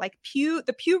woke. Like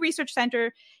the Pew Research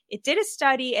Center, it did a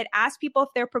study. It asked people if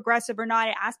they're progressive or not.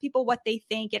 It asked people what they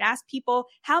think. It asked people,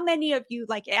 how many of you,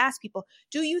 like it asked people,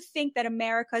 do you think that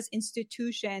America's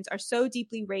institutions are so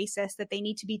deeply racist that they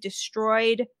need to be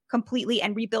destroyed completely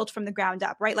and rebuilt from the ground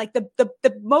up, right? Like the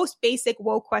most basic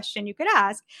woke question you could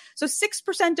ask. So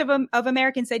 6% of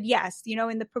Americans said yes,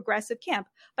 in the progressive camp.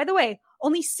 By the way,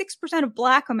 only 6% of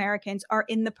Black Americans are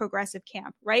in the progressive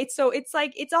camp, right? So it's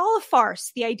like, it's all a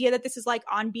farce. The idea that this is like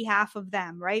on behalf of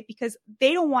them, right? Because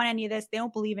they don't want any of this. They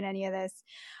don't believe in any of this.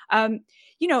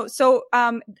 So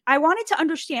I wanted to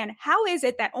understand, how is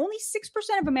it that only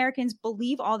 6% of Americans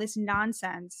believe all this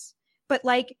nonsense, but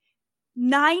like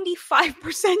 95%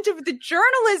 of the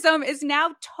journalism is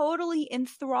now totally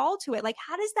enthralled to it? Like,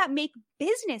 how does that make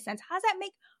business sense? How does that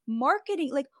make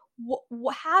marketing? Like,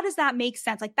 how does that make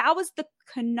sense? Like, that was the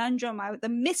conundrum, the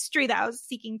mystery that I was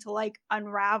seeking to like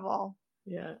unravel.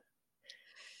 Yeah.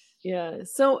 Yeah.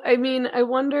 So, I mean, I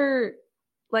wonder,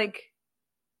 like,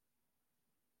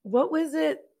 what was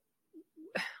it?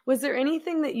 Was there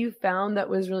anything that you found that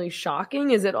was really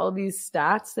shocking? Is it all these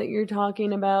stats that you're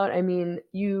talking about? I mean,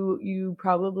 you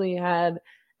probably had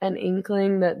an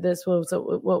inkling that this was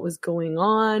what was going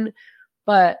on,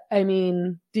 but I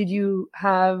mean, did you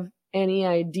have any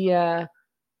idea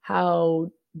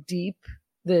how deep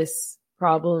this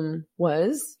problem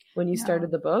was when you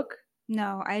started the book?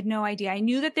 No, I had no idea. I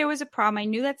knew that there was a problem. I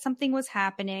knew that something was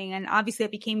happening. And obviously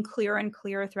it became clearer and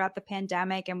clearer throughout the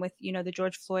pandemic and with, the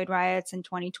George Floyd riots in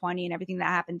 2020 and everything that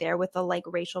happened there with the like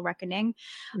racial reckoning.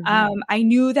 Mm-hmm. I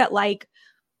knew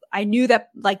that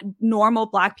normal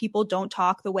Black people don't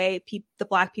talk the way the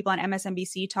Black people on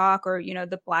MSNBC talk, or,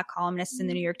 the Black columnists in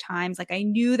the New York Times. Like I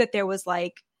knew that there was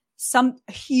like some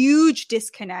huge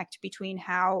disconnect between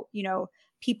how,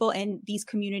 people in these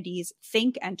communities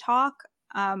think and talk.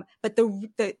 But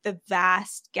the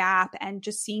vast gap, and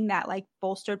just seeing that like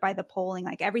bolstered by the polling,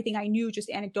 like everything I knew just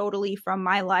anecdotally from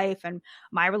my life and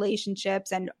my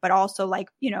relationships, but also like,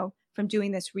 from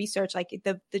doing this research, like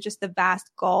the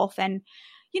vast gulf. And,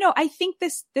 I think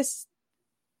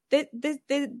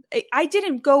I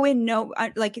didn't go in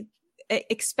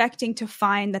expecting to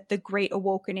find that the Great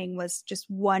Awakening was just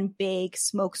one big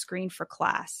smokescreen for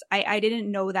class. I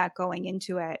didn't know that going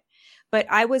into it. But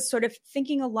I was sort of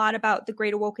thinking a lot about the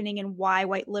Great Awakening and why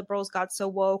white liberals got so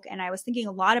woke. And I was thinking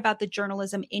a lot about the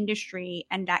journalism industry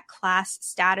and that class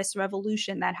status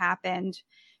revolution that happened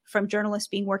from journalists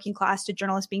being working class to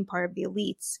journalists being part of the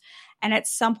elites. And at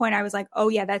some point I was like, oh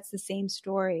yeah, that's the same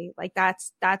story. Like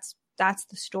that's the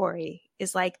story,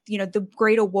 is like, the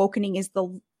Great Awakening is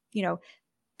the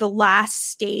last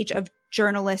stage of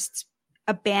journalists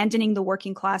abandoning the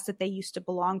working class that they used to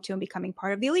belong to and becoming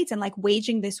part of the elites, and like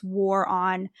waging this war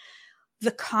on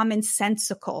the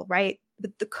commonsensical, right?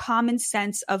 The common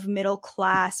sense of middle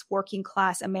class, working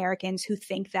class Americans who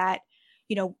think that,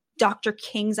 Dr.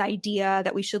 King's idea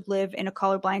that we should live in a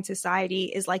colorblind society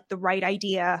is like the right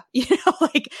idea,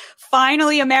 like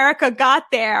finally America got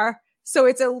there. So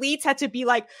its elites had to be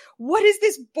like, what is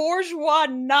this bourgeois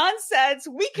nonsense?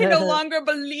 We can no longer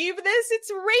believe this.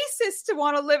 It's racist to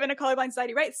want to live in a colorblind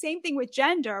society, right? Same thing with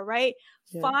gender, right?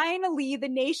 Yeah. Finally, the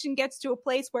nation gets to a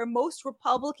place where most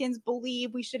Republicans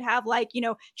believe we should have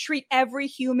treat every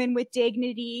human with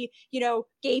dignity,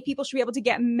 gay people should be able to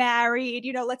get married.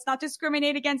 Let's not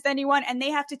discriminate against anyone. And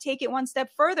they have to take it one step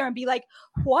further and be like,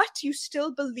 what? You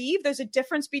still believe there's a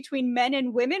difference between men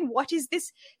and women? What is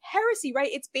this heresy,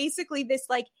 right? It's basically this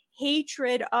like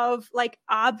hatred of like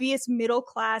obvious middle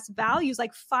class values.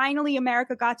 Like finally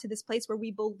America got to this place where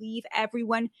we believe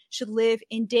everyone should live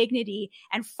in dignity.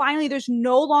 And finally there's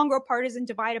no longer a partisan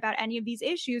divide about any of these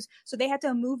issues. So they had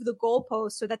to move the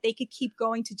goalposts so that they could keep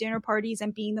going to dinner parties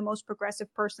and being the most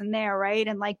progressive person there, right?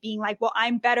 And like being like, well,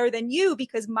 I'm better than you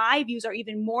because my views are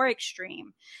even more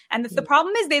extreme. And the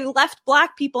problem is they left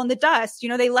Black people in the dust.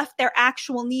 They left their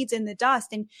actual needs in the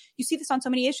dust. And you see this on so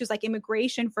many issues like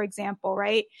immigration, for example,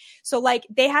 right? So like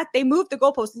they moved the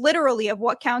goalpost literally of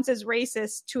what counts as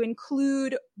racist to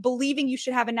include believing you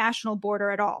should have a national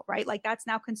border at all, right? Like that's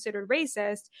now considered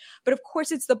racist. But of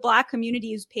course it's the Black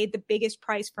community who's paid the biggest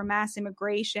price for mass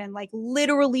immigration, like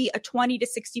literally a 20 to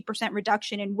 60%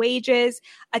 reduction in wages,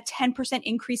 a 10%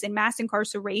 increase in mass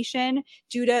incarceration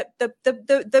due to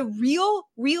the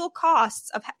real costs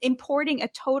of importing a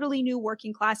totally new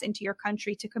working class into your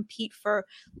country to compete for,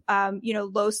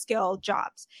 low skill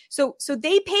jobs. So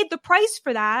they paid the price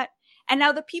for that. And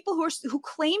now the people who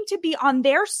claim to be on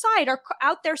their side are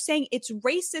out there saying it's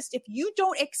racist if you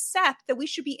don't accept that we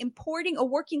should be importing a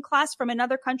working class from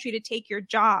another country to take your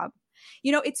job.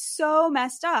 It's so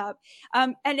messed up.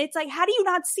 And it's like, how do you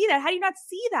not see that? How do you not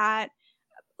see that?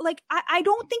 Like, I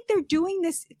don't think they're doing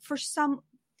this for some,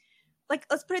 like,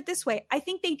 let's put it this way. I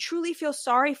think they truly feel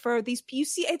sorry for these people. You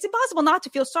see, it's impossible not to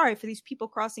feel sorry for these people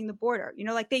crossing the border.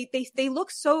 Like they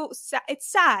look so sad. It's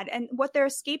sad. And what they're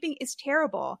escaping is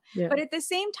terrible. Yeah. But at the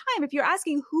same time, if you're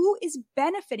asking who is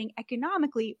benefiting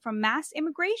economically from mass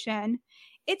immigration,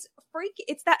 it's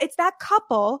that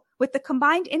couple with the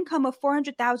combined income of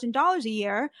 $400,000 a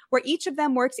year, where each of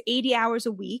them works 80 hours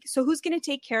a week. So who's going to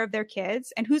take care of their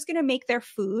kids, and who's going to make their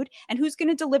food, and who's going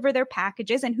to deliver their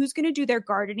packages, and who's going to do their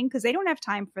gardening because they don't have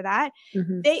time for that.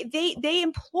 Mm-hmm. They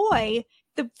employ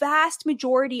the vast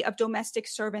majority of domestic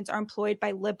servants are employed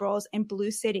by liberals in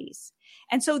blue cities.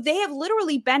 And so they have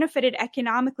literally benefited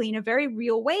economically in a very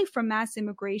real way from mass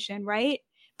immigration, right?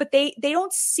 But they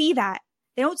don't see that.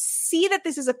 They don't see that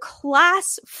this is a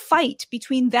class fight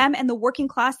between them and the working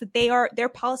class that their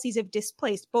policies have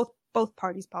displaced. Both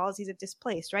parties' policies have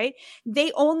displaced, right?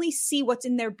 They only see what's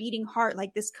in their beating heart,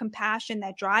 like this compassion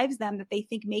that drives them, that they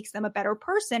think makes them a better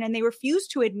person. And they refuse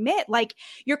to admit, like,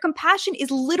 your compassion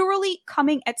is literally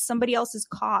coming at somebody else's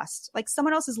cost. Like,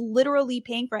 someone else is literally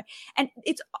paying for it. And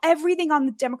it's everything on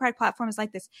the Democratic platform is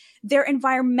like this. Their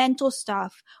environmental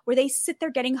stuff, where they sit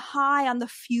there getting high on the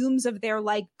fumes of their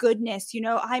like goodness,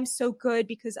 I'm so good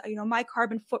because, my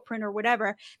carbon footprint or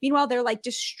whatever. Meanwhile, they're like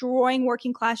destroying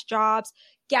working class jobs.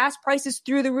 Gas prices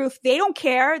through the roof. They don't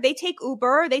care. They take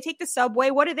Uber. They take the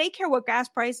subway. What do they care what gas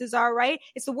prices are, right?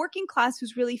 It's the working class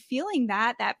who's really feeling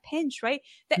that pinch, right?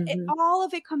 All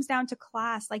of it comes down to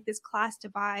class, like this class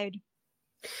divide.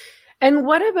 And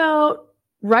what about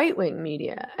right-wing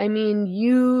media? I mean,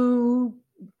 you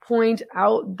point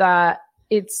out that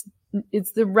it's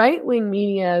the right-wing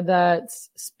media that's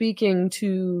speaking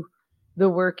to the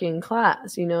working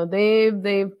class.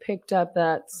 They've picked up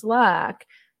that slack.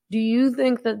 Do you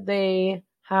think that they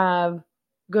have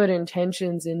good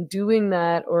intentions in doing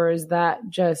that? Or is that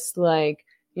just like,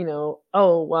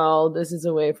 oh, well, this is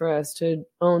a way for us to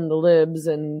own the libs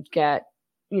and get,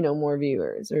 more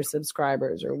viewers or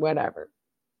subscribers or whatever?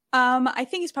 I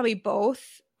think it's probably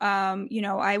both.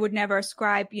 I would never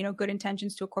ascribe, good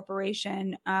intentions to a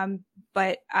corporation.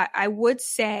 But I would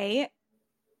say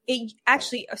it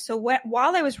actually,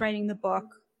 while I was writing the book,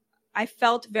 I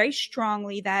felt very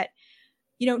strongly that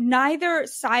neither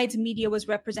side's media was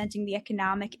representing the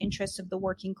economic interests of the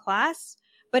working class,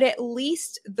 but at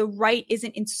least the right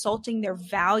isn't insulting their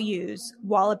values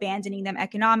while abandoning them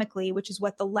economically, which is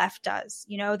what the left does.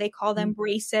 They call them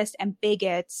racist and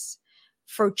bigots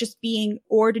for just being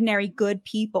ordinary good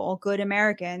people, good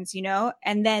Americans,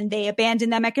 and then they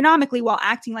abandon them economically while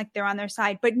acting like they're on their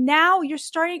side. But now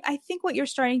I think what you're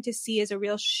starting to see is a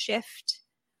real shift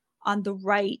on the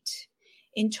right.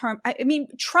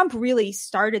 Trump really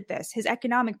started this. His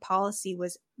economic policy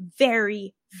was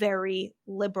very, very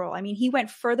liberal. He went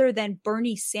further than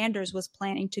Bernie Sanders was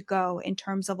planning to go in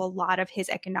terms of a lot of his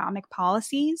economic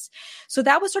policies. So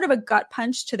that was sort of a gut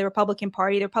punch to the Republican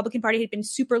Party. The Republican Party had been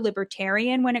super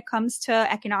libertarian when it comes to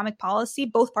economic policy.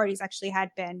 Both parties actually had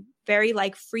been very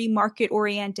like free market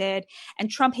oriented, and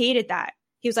Trump hated that.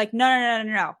 He was like,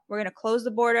 no. We're going to close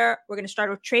the border. We're going to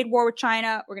start a trade war with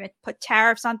China. We're going to put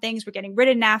tariffs on things. We're getting rid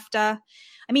of NAFTA.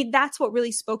 That's what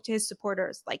really spoke to his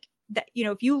supporters. Like, that, you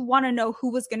know, if you want to know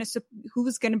who was going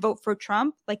to vote for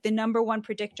Trump, like the number one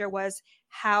predictor was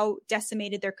how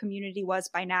decimated their community was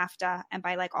by NAFTA and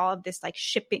by like all of this like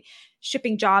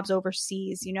shipping jobs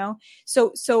overseas, you know?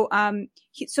 So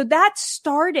that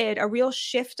started a real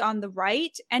shift on the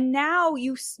right. And now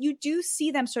you do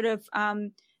see them sort of,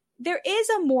 there is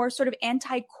a more sort of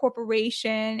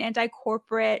anti-corporation,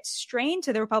 anti-corporate strain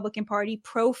to the Republican Party,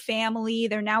 pro-family.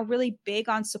 They're now really big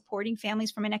on supporting families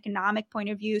from an economic point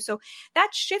of view. So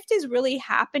that shift is really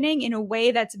happening in a way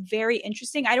that's very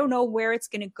interesting. I don't know where it's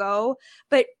going to go,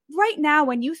 but right now,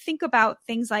 when you think about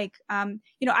things like,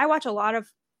 you know, I watch a lot of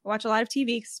TV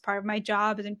because it's part of my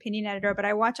job as an opinion editor, but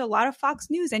I watch a lot of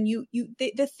Fox News, and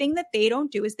the thing that they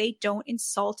don't do is they don't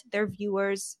insult their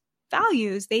viewers'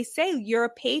 values. They say you're a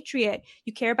patriot,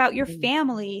 you care about your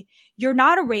family, you're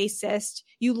not a racist,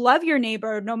 you love your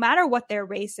neighbor no matter what their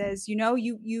race is. You know,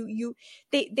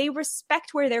 they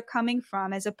respect where they're coming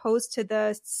from, as opposed to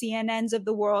the CNNs of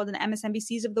the world and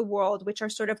MSNBCs of the world, which are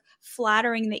sort of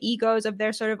flattering the egos of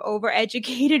their sort of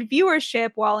overeducated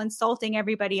viewership while insulting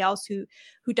everybody else who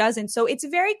doesn't. So it's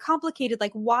very complicated.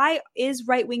 Like, why is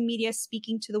right-wing media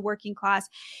speaking to the working class?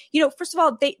 You know, first of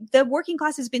all, the working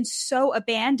class has been so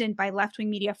abandoned by left-wing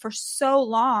media for so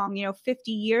long, you know,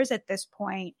 50 years at this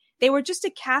point. They were just a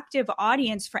captive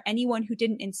audience for anyone who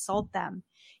didn't insult them,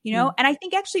 you know? And I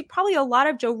think actually probably a lot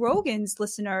of Joe Rogan's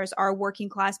listeners are working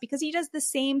class, because he does the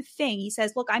same thing. He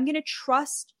says, look, I'm going to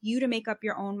trust you to make up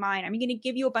your own mind. I'm going to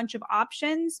give you a bunch of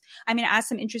options. I'm going to ask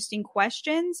some interesting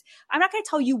questions. I'm not going to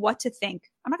tell you what to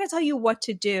think. I'm not going to tell you what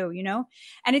to do, you know?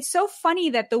 And it's so funny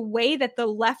that the way that the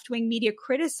left-wing media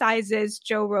criticizes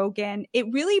Joe Rogan,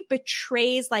 it really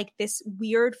betrays like this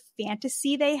weird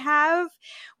fantasy they have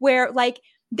where like,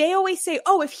 they always say,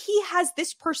 oh, if he has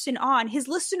this person on, his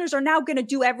listeners are now going to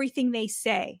do everything they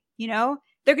say, you know?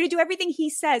 They're going to do everything he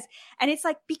says. And it's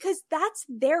like, because that's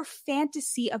their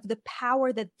fantasy of the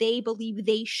power that they believe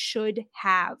they should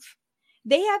have.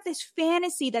 They have this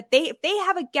fantasy that if they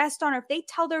have a guest on, or if they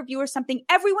tell their viewers something,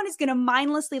 everyone is going to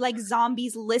mindlessly, like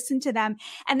zombies, listen to them.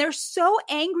 And they're so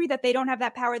angry that they don't have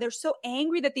that power. They're so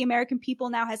angry that the American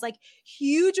people now has like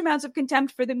huge amounts of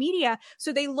contempt for the media.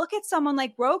 So they look at someone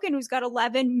like Rogan, who's got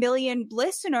 11 million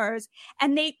listeners,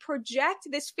 and they project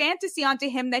this fantasy onto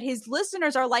him that his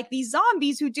listeners are like these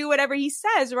zombies who do whatever he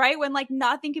says, right? When like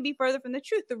nothing can be further from the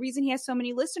truth. The reason he has so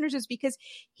many listeners is because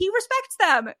he respects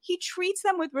them. He treats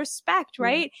them with respect.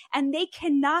 Right. And they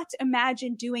cannot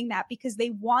imagine doing that because they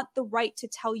want the right to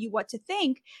tell you what to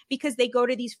think, because they go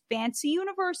to these fancy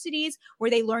universities where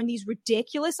they learn these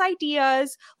ridiculous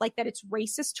ideas, like that it's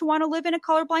racist to want to live in a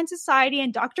colorblind society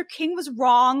and Dr. King was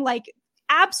wrong, like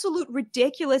absolute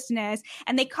ridiculousness.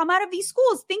 And they come out of these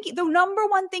schools thinking the number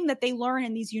one thing that they learn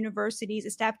in these universities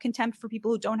is to have contempt for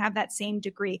people who don't have that same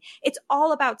degree. It's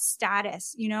all about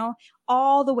status, you know,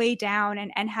 all the way down,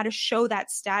 and how to show that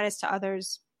status to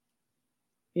others.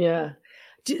 Yeah.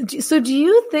 So do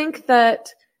you think that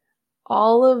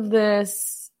all of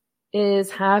this is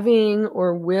having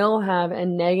or will have a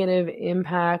negative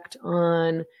impact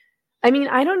on, I mean,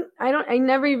 I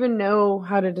never even know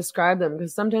how to describe them,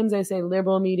 because sometimes I say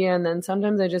liberal media and then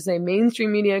sometimes I just say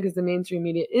mainstream media because the mainstream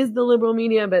media is the liberal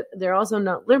media, but they're also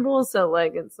not liberal. So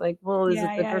like, it's like, well, is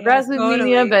it the progressive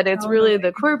media, but it's really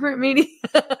the corporate media.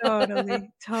 Totally.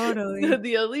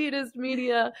 The elitist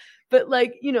media, but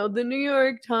like, you know, the New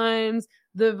York Times,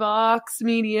 the Vox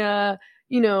media,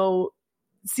 you know,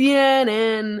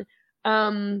 CNN,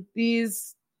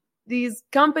 these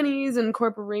companies and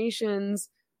corporations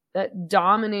that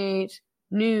dominate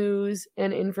news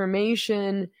and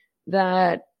information,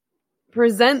 that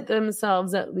present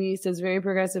themselves at least as very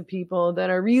progressive people, that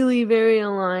are really very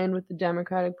aligned with the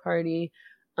Democratic Party.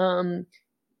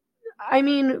 I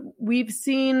mean, we've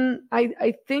seen,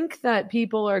 I think that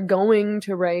people are going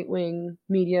to right-wing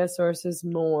media sources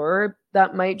more.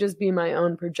 That might just be my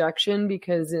own projection,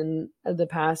 because in the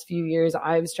past few years,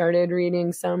 I've started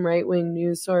reading some right-wing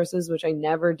news sources, which I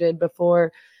never did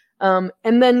before. And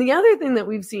then the other thing that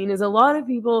we've seen is a lot of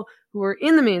people who are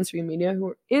in the mainstream media, who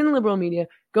are in liberal media,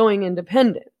 going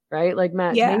independent, right? Like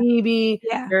Matt Taibbi,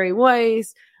 Barry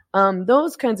Weiss,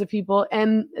 those kinds of people.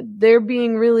 And they're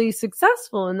being really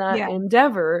successful in that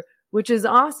endeavor, which is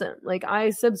awesome. Like, I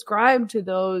subscribe to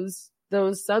those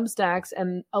Substacks,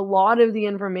 and a lot of the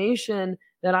information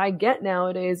that I get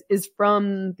nowadays is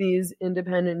from these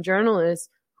independent journalists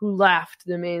who left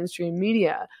the mainstream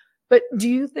media. But do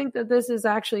you think that this is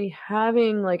actually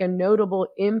having like a notable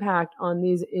impact on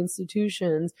these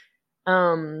institutions,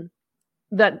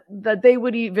 that they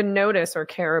would even notice or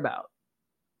care about?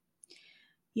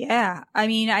 Yeah. I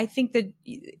mean, I think that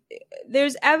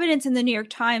there's evidence in the New York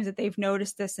Times that they've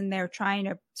noticed this and they're trying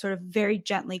to sort of very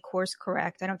gently course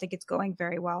correct. I don't think it's going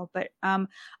very well, but I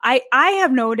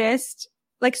have noticed,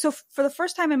 like, so for the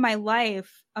first time in my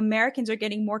life, Americans are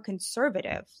getting more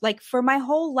conservative. Like, for my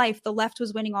whole life, the left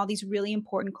was winning all these really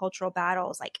important cultural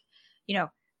battles, like, you know,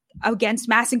 against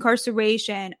mass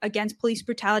incarceration, against police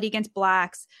brutality against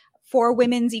blacks, for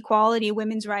women's equality,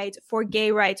 women's rights, for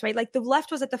gay rights, right? Like, the left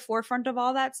was at the forefront of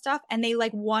all that stuff, and they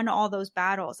like won all those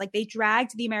battles. Like, they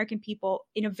dragged the American people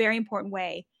in a very important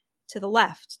way to the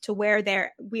left, to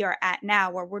where we are at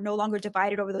now, where we're no longer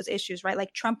divided over those issues, right?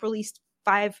 Like, Trump released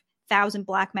 5,000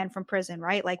 black men from prison,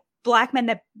 right? Like, black men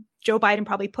that Joe Biden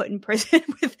probably put in prison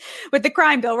with the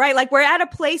crime bill, right? Like, we're at a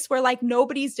place where like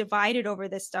nobody's divided over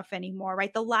this stuff anymore,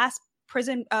 right? The last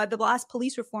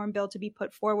police reform bill to be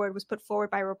put forward was put forward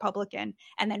by a Republican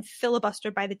and then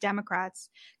filibustered by the Democrats,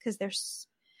 because there's,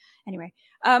 anyway,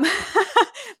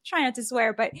 try not to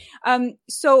swear, but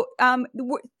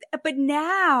but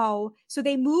now, so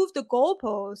they moved the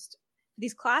goalpost,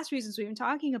 these class reasons we've been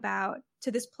talking about,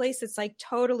 to this place that's like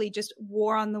totally just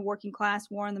war on the working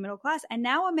class, war on the middle class. And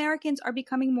now Americans are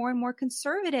becoming more and more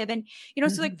conservative. And, you know,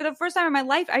 so like for the first time in my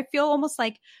life, I feel almost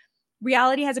like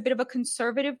reality has a bit of a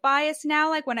conservative bias now.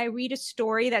 Like, when I read a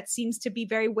story that seems to be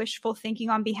very wishful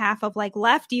thinking on behalf of like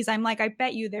lefties, I'm like, I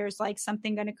bet you there's like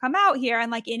something going to come out here.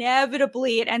 And like,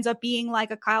 inevitably it ends up being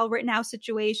like a Kyle Rittenhouse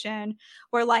situation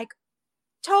where like,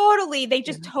 totally, they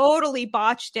just totally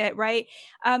botched it, right?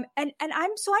 And I'm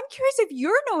curious if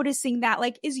you're noticing that.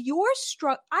 Like, is your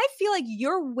I feel like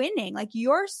you're winning, like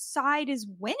your side is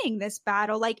winning this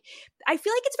battle. Like, I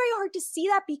feel like it's very hard to see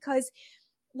that, because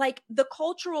like the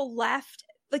cultural left,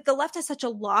 like the left has such a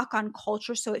lock on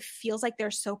culture, so it feels like they're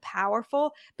so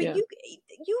powerful. But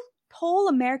you poll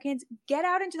Americans, get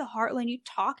out into the heartland, you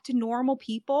talk to normal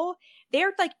people,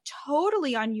 they're like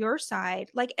totally on your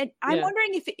side. Like, and I'm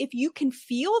wondering if you can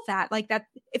feel that, like that,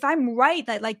 if I'm right,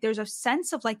 that like there's a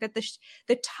sense of like that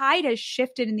the tide has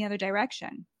shifted in the other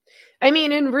direction. I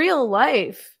mean, in real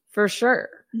life, for sure.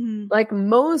 Mm-hmm. Like,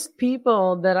 most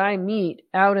people that I meet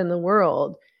out in the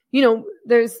world, you know,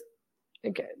 there's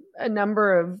like a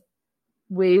number of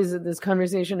ways that this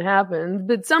conversation happens,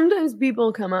 but sometimes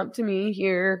people come up to me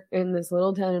here in this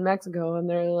little town in Mexico and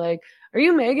they're like, "Are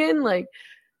you Megan?" Like,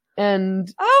 and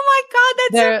oh my God,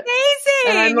 that's amazing.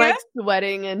 And I'm like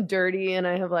sweating and dirty, and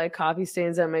I have like coffee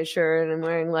stains on my shirt, and I'm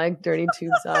wearing like dirty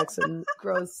tube socks and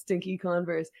gross stinky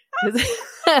Converse. That's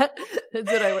what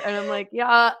and I'm like,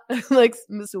 yeah, I'm like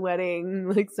sweating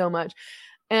like so much.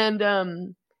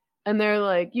 And they're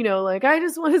like, you know, like, I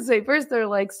just want to say, first, they're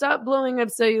like, stop blowing up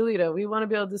Sayulita. We want to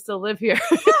be able to still live here.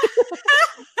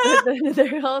 But then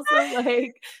they're also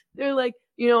like,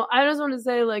 you know, I just want to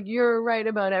say, like, you're right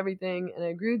about everything, and I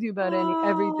agree with you about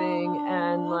everything,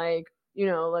 and like, you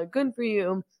know, like, good for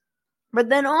you. But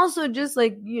then also just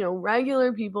like, you know,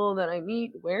 regular people that I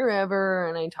meet wherever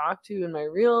and I talk to in my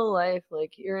real life,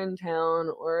 like here in town,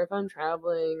 or if I'm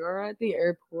traveling or at the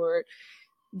airport,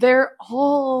 they're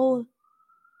all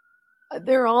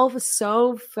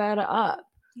so fed up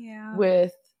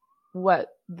with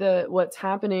what's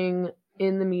happening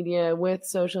in the media, with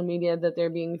social media, that they're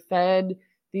being fed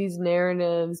these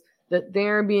narratives, that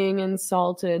they're being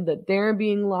insulted, that they're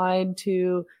being lied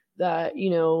to, that, you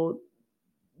know,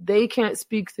 they can't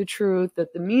speak the truth,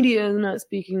 that the media is not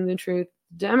speaking the truth,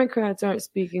 Democrats aren't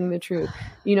speaking the truth.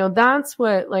 You know, that's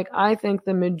what, like, I think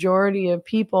the majority of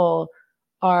people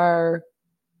are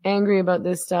angry about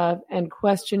this stuff and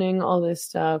questioning all this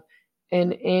stuff,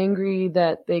 and angry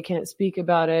that they can't speak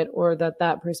about it, or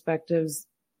that perspective's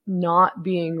not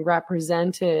being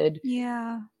represented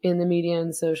in the media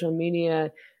and social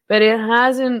media. But it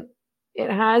hasn't,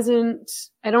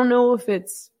 I don't know if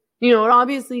it's, you know, it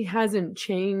obviously hasn't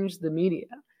changed the media,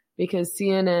 because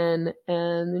CNN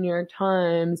and the New York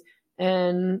Times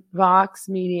and Vox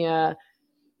Media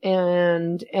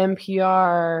and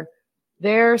NPR,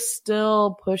 they're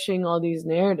still pushing all these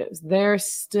narratives.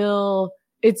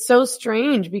 It's so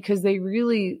strange, because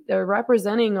they're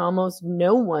representing almost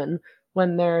no one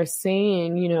when they're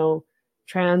saying, you know,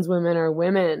 trans women are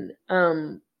women,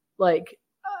 you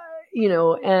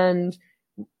know, and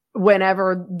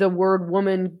whenever the word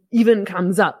woman even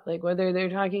comes up, like whether they're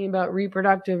talking about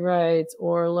reproductive rights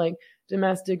or like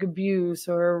domestic abuse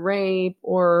or rape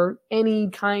or any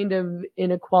kind of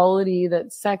inequality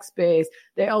that's sex-based,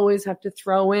 they always have to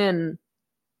throw in,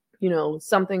 you know,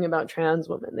 something about trans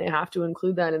women. They have to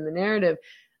include that in the narrative.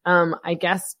 I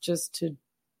guess just to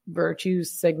virtue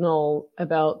signal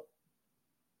about,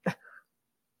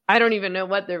 I don't even know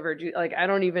what their virtue, like, I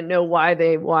don't even know why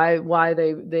they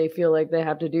feel like they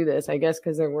have to do this. I guess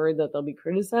because they're worried that they'll be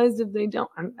criticized if they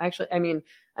don't. I'm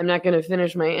not going to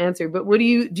finish my answer, but do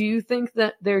you think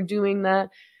that they're doing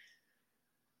that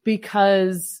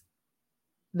because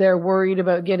they're worried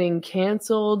about getting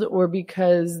canceled, or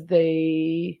because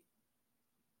they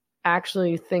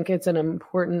actually think it's an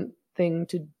important thing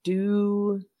to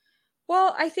do?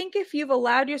 Well, I think if you've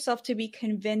allowed yourself to be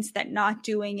convinced that not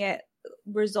doing it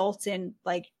results in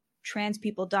like trans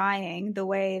people dying, the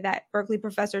way that Berkeley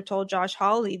professor told Josh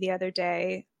Hawley the other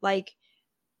day, like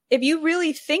if you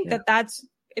really think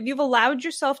if you've allowed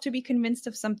yourself to be convinced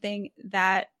of something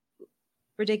that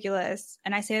ridiculous,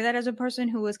 and I say that as a person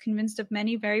who was convinced of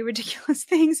many very ridiculous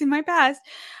things in my past,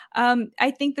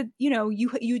 I think that,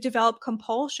 you develop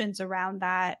compulsions around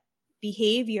that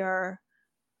behavior,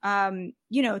 to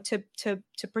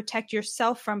protect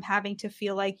yourself from having to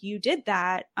feel like you did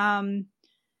that.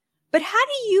 But how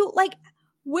do you, like,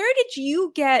 where did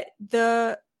you get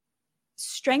the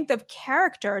strength of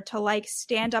character to like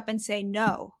stand up and say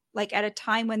no, like at a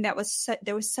time when there was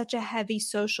such a heavy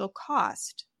social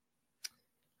cost?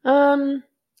 I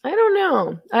don't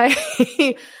know. I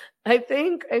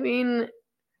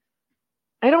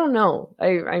don't know.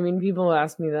 People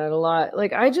ask me that a lot.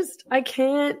 Like, I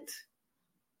can't.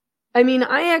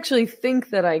 I actually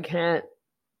think that I can't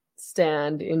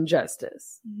stand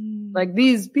injustice. Like,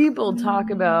 these people talk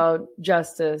about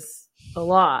justice a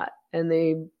lot, and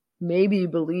they maybe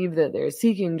believe that they're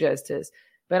seeking justice,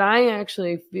 but I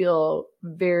actually feel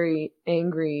very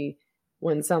angry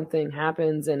when something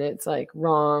happens and it's like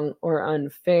wrong or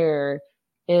unfair,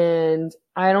 and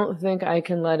I don't think I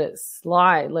can let it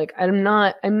slide. Like, I'm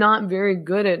not very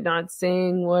good at not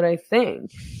saying what I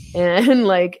think and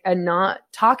not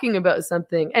talking about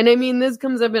something. And this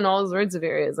comes up in all sorts of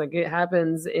areas. Like, it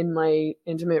happens in my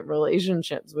intimate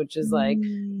relationships, which is like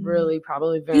really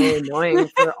probably very annoying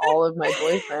for all of my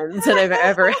boyfriends that I've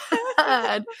ever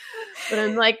had. But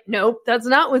I'm like, nope, that's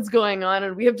not what's going on.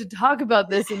 And we have to talk about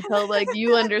this until like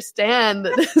you understand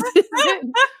that this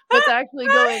isn't what's actually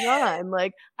going on.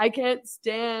 Like, I can't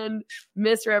stand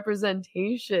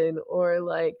misrepresentation, or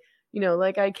I'm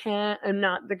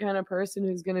not the kind of person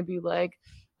who's going to be like,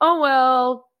 oh,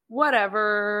 well,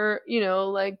 whatever,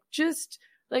 just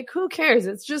like, who cares?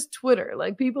 It's just Twitter.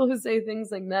 Like, people who say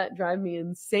things like that drive me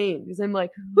insane, because I'm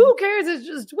like, who cares? It's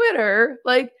just Twitter.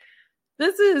 Like,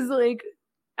 this is like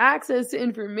access to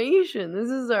information. This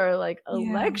is our like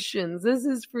elections. This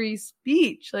is free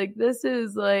speech. Like, this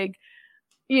is like,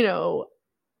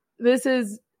 this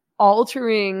is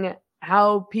altering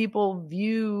how people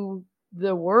view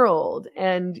the world,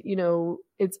 and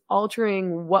it's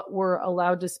altering what we're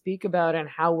allowed to speak about and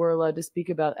how we're allowed to speak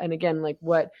about, and again, like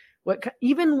what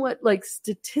like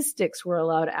statistics we're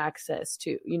allowed access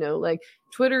to. Like,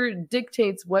 Twitter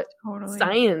dictates what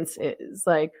science is.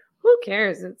 Like, who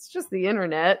cares? It's just the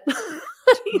internet.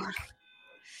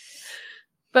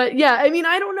 But yeah, I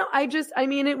don't know.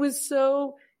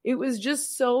 It was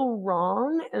just so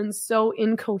wrong and so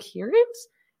incoherent.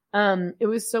 It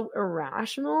was so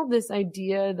irrational, this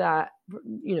idea that,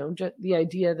 just the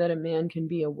idea that a man can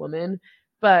be a woman.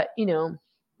 But,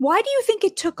 why do you think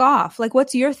it took off? Like,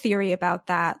 what's your theory about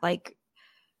that? Like,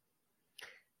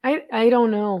 I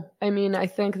don't know. I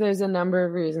think there's a number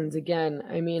of reasons. Again,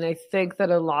 I think that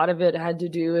a lot of it had to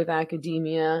do with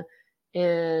academia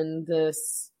and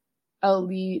this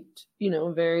elite,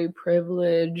 very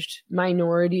privileged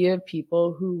minority of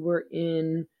people who were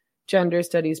in gender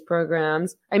studies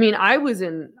programs. I was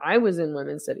in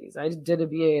women's studies. I did a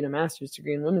BA and a master's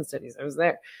degree in women's studies. I was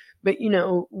there. But,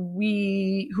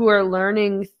 we who are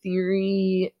learning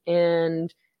theory,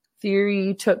 and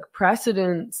theory took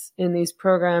precedence in these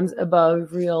programs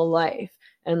above real life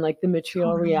and like the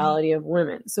material reality of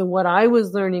women. So what I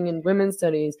was learning in women's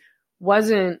studies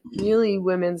wasn't really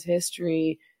women's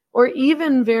history, or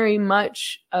even very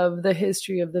much of the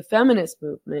history of the feminist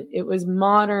movement. It was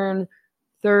modern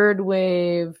third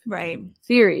wave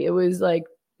theory. It was like,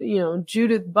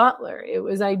 Judith Butler. It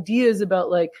was ideas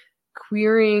about like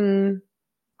queering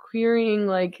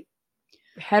like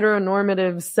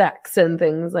heteronormative sex and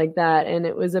things like that. And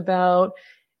it was about,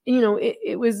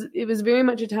 it was very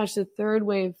much attached to third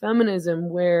wave feminism,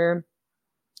 where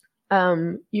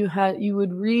you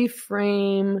would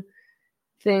reframe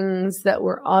things that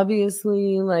were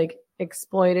obviously like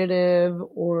exploitative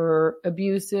or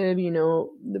abusive,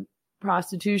 the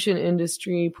prostitution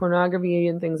industry, pornography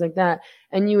and things like that.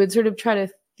 And you would sort of try to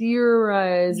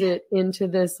theorize it into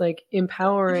this like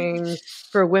empowering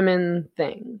for women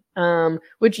thing,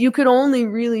 which you could only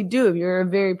really do if you're a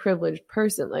very privileged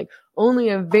person. Like, only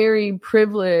a very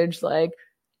privileged, like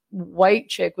white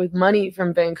chick with money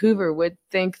from Vancouver would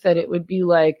think that it would be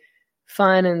like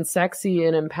fun and sexy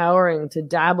and empowering to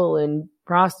dabble in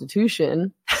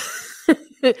prostitution.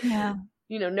 Yeah.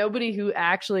 You know, nobody who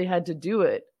actually had to do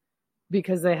it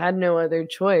because they had no other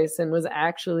choice and was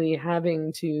actually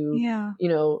having to, you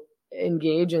know,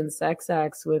 engage in sex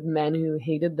acts with men who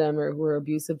hated them or who were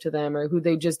abusive to them or who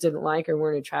they just didn't like or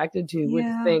weren't attracted to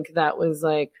would think that was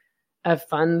like a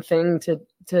fun thing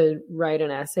to write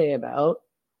an essay about.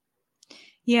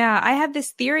 Yeah, I have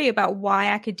this theory about why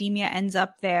academia ends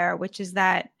up there, which is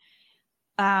that,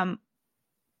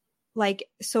 like,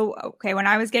 so, okay, when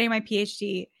I was getting my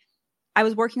PhD, I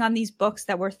was working on these books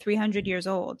that were 300 years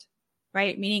old,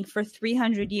 right? Meaning for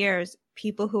 300 years,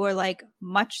 people who are like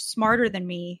much smarter than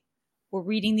me were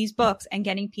reading these books and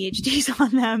getting PhDs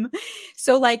on them.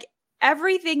 So like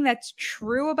everything that's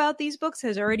true about these books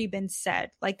has already been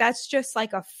said. Like that's just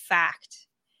like a fact.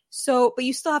 So, but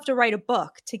you still have to write a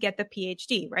book to get the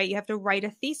PhD, right? You have to write a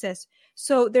thesis.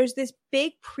 So there's this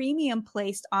big premium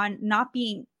placed on not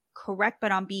being correct,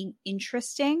 but on being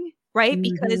interesting, right?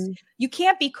 Because you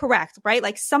can't be correct, right?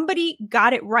 Like somebody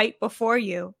got it right before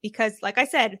you because like I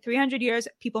said, 300 years,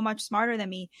 people much smarter than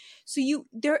me. So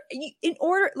in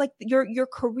order, like your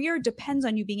career depends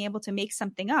on you being able to make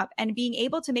something up, and being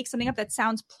able to make something up that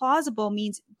sounds plausible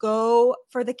means go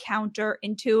for the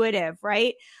counterintuitive,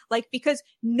 right? Like, because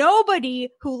nobody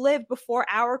who lived before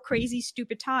our crazy,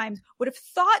 stupid times would have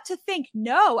thought to think,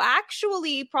 no,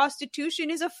 actually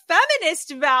prostitution is a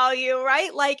feminist value,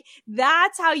 right? Like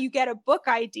that's how you get a book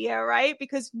idea, right?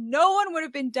 Because no one would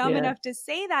have been dumb enough to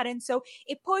say that. And so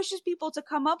it pushes people to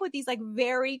come up with these like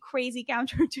very crazy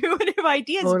counterintuitive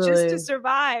ideas just to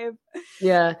survive.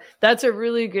 Yeah, that's a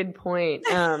really good point.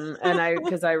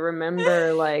 Because I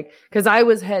remember like, because I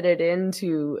was headed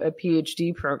into a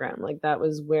PhD program, like that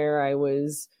was where I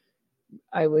was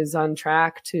on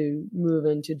track to move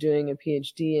into doing a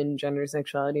PhD in gender,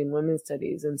 sexuality, and women's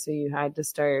studies. And so you had to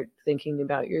start thinking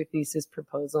about your thesis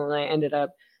proposal. And I ended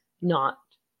up not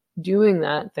doing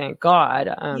that, thank God,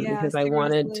 because I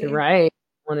wanted to write,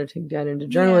 wanted to get into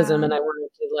journalism, and I wanted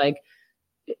to like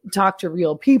talk to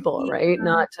real people, right?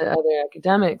 Not to other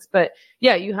academics. But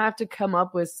yeah, you have to come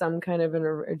up with some kind of an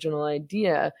original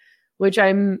idea, which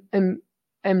I'm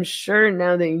sure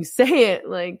now that you say it,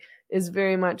 like is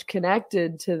very much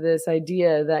connected to this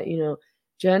idea that, you know,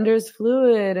 gender's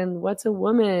fluid and what's a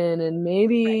woman and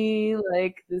maybe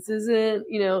like this isn't,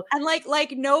 you know, and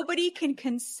like nobody can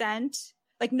consent,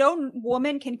 like no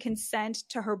woman can consent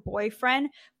to her boyfriend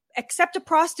except a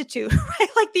prostitute, right?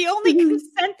 Like the only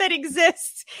consent that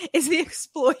exists is the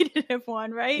exploitative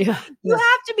one, right? You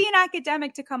have to be an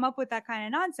academic to come up with that kind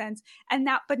of nonsense,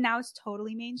 but now it's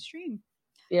totally mainstream.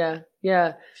 Gender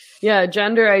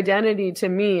identity to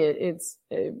me,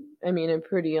 it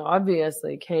pretty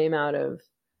obviously came out of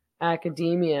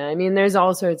academia. I mean, there's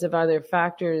all sorts of other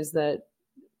factors that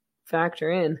factor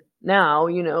in now,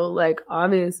 you know, like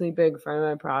obviously big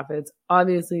pharma profits,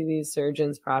 obviously these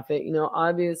surgeons profit, you know,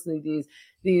 obviously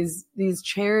these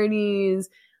charities,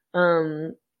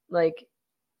 like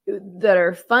that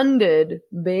are funded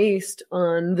based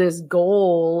on this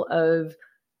goal of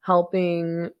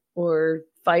helping or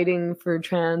fighting for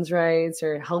trans rights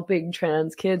or helping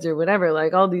trans kids or whatever.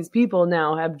 Like all these people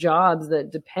now have jobs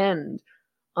that depend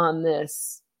on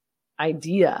this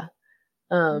idea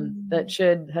that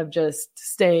should have just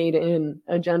stayed in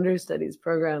a gender studies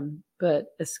program but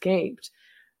escaped.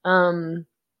 And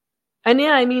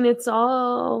yeah, I mean it's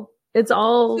all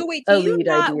so wait, elite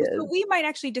ideas. So we might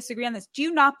actually disagree on this. Do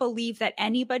you not believe that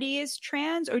anybody is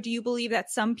trans, or do you believe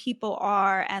that some people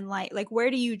are, and like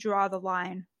where do you draw the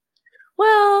line?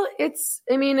 Well, it's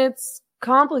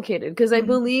complicated because I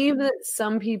believe that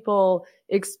some people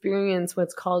experience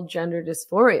what's called gender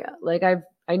dysphoria. Like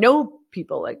I know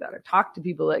people like that, or talk to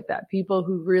people like that, people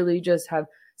who really just have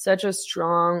such a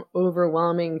strong,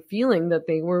 overwhelming feeling that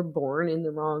they were born in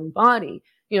the wrong body.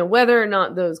 You know, whether or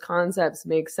not those concepts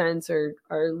make sense or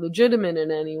are legitimate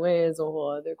in any way is a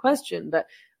whole other question. But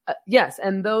yes,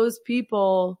 and those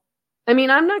people, I mean,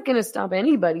 I'm not going to stop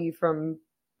anybody from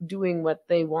doing what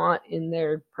they want in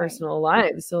their personal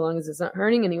lives, so long as it's not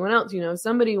hurting anyone else. You know, if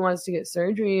somebody wants to get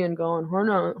surgery and go on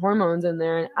hormones and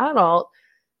they're an adult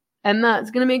and that's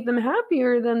going to make them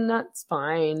happier, then that's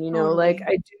fine. You know, like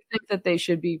I do think that they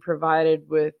should be provided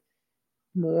with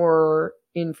more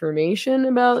information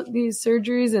about these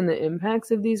surgeries and the impacts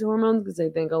of these hormones, because I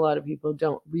think a lot of people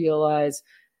don't realize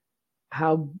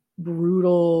how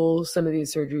brutal some of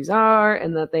these surgeries are,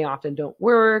 and that they often don't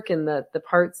work, and that the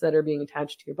parts that are being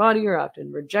attached to your body are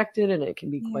often rejected, and it can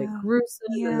be quite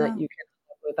gruesome, and that you can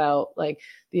live without like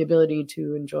the ability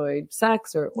to enjoy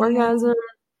sex or orgasm.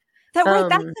 That's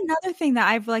another thing that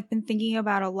I've like been thinking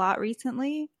about a lot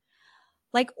recently.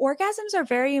 Like orgasms are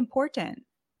very important.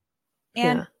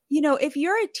 And, if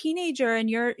you're a teenager and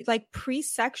you're like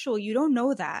pre-sexual, you don't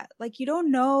know that. Like, you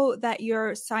don't know that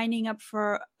you're signing up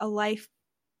for a life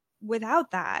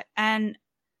without that. And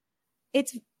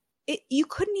you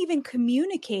couldn't even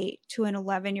communicate to an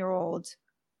 11-year-old.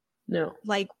 No.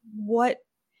 Like what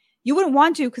you wouldn't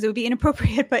want to, because it would be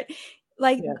inappropriate, but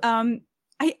like,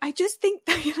 I just think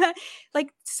that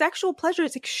like sexual pleasure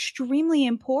is extremely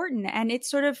important. And it's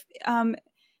sort of,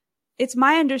 it's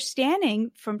my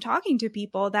understanding from talking to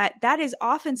people that is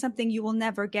often something you will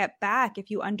never get back if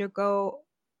you undergo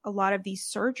a lot of these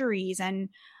surgeries. And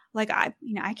like, I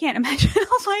can't imagine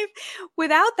a life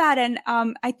without that. And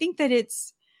I think that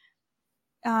it's,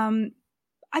 but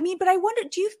I wonder,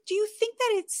 do you think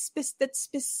that it's that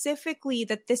specifically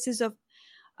that this is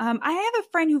I have a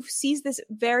friend who sees this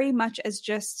very much as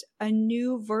just a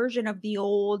new version of the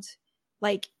old,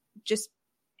 like just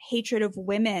hatred of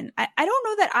women. I don't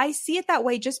know that I see it that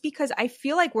way, just because I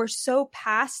feel like we're so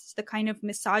past the kind of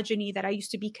misogyny that I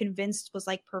used to be convinced was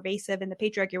like pervasive in the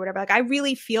patriarchy or whatever. Like I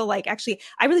really feel like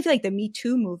the Me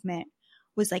Too movement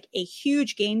was like a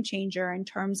huge game changer in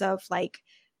terms of like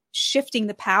shifting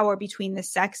the power between the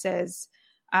sexes.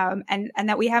 And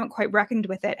that we haven't quite reckoned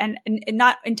with it, and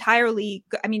not entirely.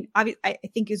 I mean, obviously, I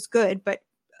think is good, but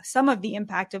some of the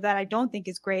impact of that I don't think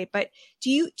is great. But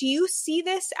do you see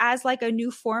this as like a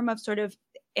new form of sort of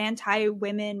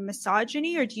anti-women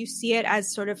misogyny, or do you see it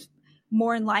as sort of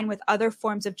more in line with other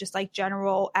forms of just like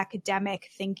general academic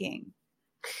thinking?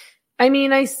 I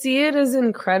mean, I see it as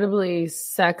incredibly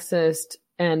sexist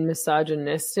and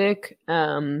misogynistic.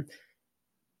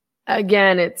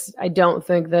 Again, I don't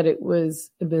think that it was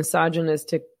a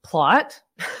misogynistic plot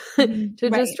to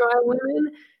destroy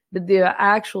women, but the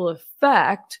actual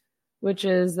effect, which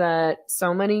is that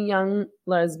so many young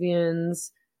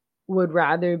lesbians would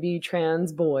rather be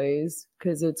trans boys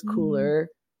because it's cooler,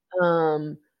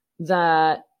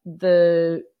 that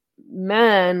the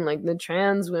men, like the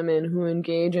trans women who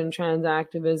engage in trans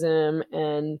activism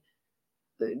and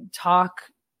talk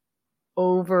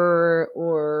over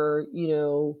or,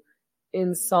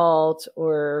 insult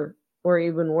or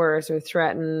even worse, or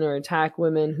threaten or attack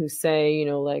women who say,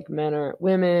 like men aren't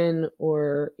women,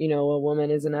 or, a woman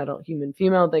is an adult human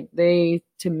female. Like they,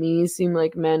 to me, seem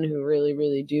like men who really,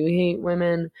 really do hate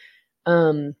women.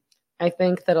 I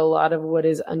think that a lot of what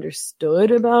is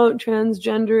understood about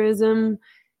transgenderism,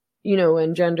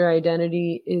 and gender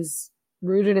identity is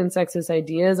rooted in sexist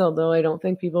ideas, although I don't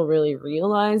think people really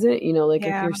realize it. If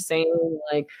you're saying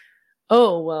like,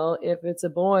 oh, well, if it's a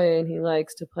boy and he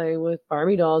likes to play with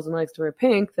Barbie dolls and likes to wear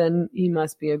pink, then he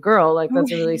must be a girl. Like, that's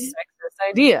a really sexist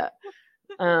idea.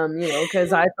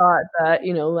 Because I thought that,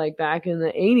 like back in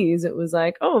the 80s, it was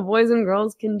like, oh, boys and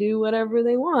girls can do whatever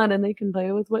they want and they can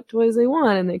play with what toys they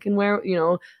want and they can wear,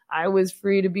 I was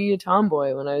free to be a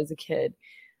tomboy when I was a kid.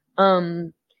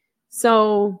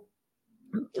 So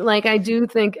like, I do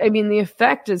think, the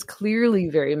effect is clearly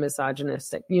very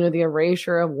misogynistic. The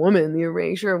erasure of woman, the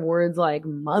erasure of words like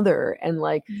mother, and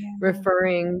like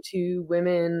referring to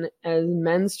women as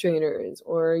menstruators,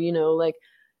 or, like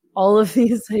all of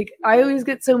these, like, I always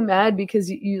get so mad because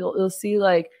you'll see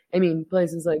like,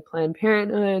 places like Planned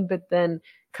Parenthood, but then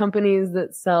companies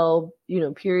that sell,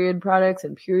 period products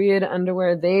and period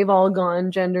underwear, they've all gone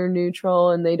gender neutral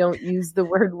and they don't use the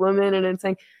word woman. And it's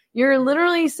like, you're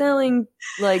literally selling,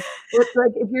 like, it's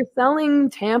like if you're selling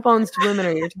tampons to women,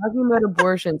 or you're talking about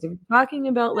abortions, if you're talking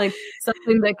about like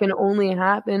something that can only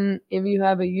happen if you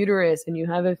have a uterus and you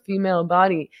have a female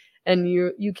body, and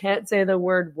you can't say the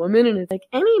word woman, and it's like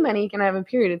anybody can have a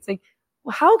period. It's like,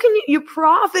 well, how can you're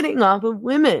profiting off of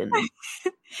women?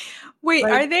 Wait,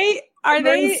 like, are they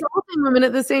insulting women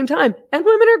at the same time, and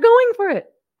women are going for it?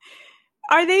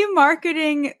 Are they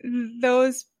marketing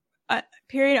those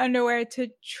period underwear to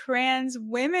trans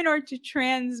women or to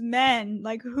trans men?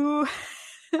 Like who?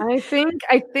 I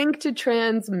think to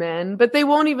trans men, but they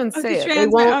won't even say it. They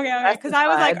won't. Okay. Because I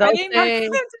was like, are they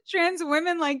marketing to trans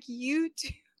women like you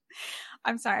too?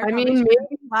 I'm sorry. Maybe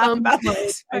laugh about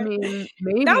this. maybe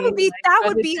that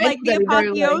would be like the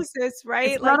apotheosis,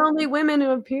 right? It's like, not only women who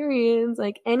have periods,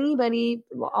 like anybody,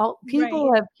 all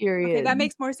people have periods. Okay, that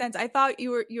makes more sense. I thought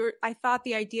I thought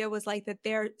the idea was like that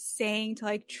they're saying to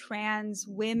like trans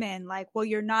women, like, well,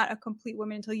 you're not a complete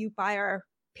woman until you buy our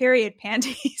period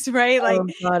panties, right? Like,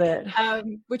 got it.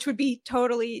 Which would be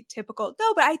totally typical.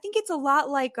 No, but I think it's a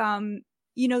lot like,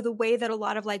 the way that a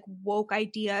lot of like woke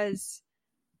ideas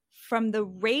from the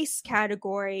race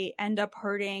category end up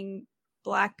hurting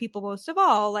Black people most of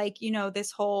all. Like,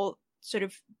 this whole sort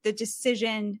of the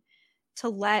decision to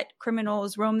let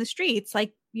criminals roam the streets.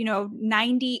 Like,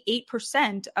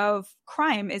 98% of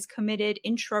crime is committed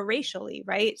intra-racially,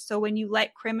 right? So when you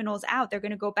let criminals out, they're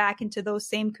going to go back into those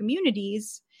same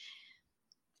communities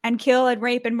and kill and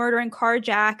rape and murder and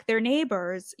carjack their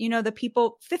neighbors. The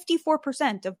people,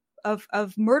 54%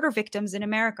 of murder victims in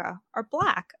America are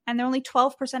Black, and they're only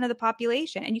 12% of the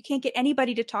population. And you can't get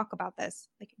anybody to talk about this.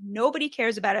 Like, nobody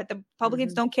cares about it. The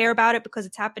Republicans don't care about it because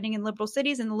it's happening in liberal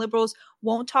cities, and the liberals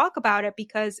won't talk about it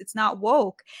because it's not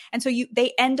woke. And so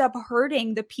they end up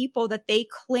hurting the people that they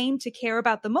claim to care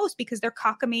about the most, because their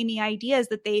cockamamie ideas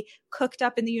that they cooked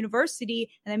up in the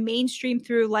university and then mainstream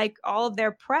through like all of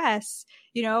their press,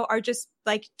 are just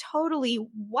like totally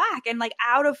whack and like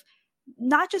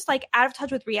not just like out of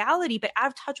touch with reality, but out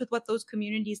of touch with what those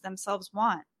communities themselves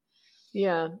want.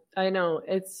 Yeah, I know.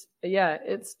 It's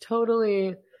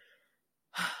totally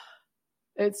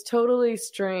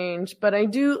strange, but I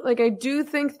do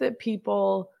think that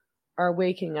people are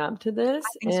waking up to this. I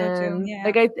think so too. Yeah.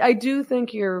 Like, I do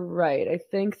think you're right. I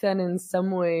think that in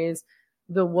some ways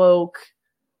the woke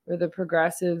or the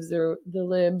progressives or the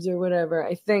libs or whatever,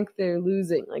 I think they're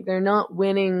losing. Like, they're not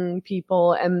winning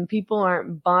people, and people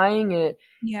aren't buying it.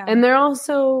 Yeah. And they're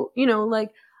also, like,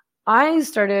 I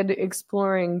started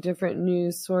exploring different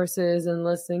news sources and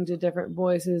listening to different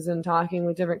voices and talking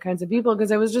with different kinds of people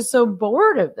because I was just so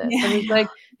bored of this. Yeah, I was like,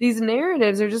 these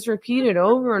narratives are just repeated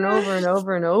over and over and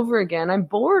over and over again. I'm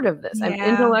bored of this. Yeah. I'm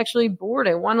intellectually bored.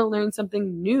 I want to learn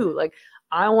something new. Like,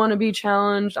 I want to be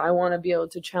challenged. I want to be able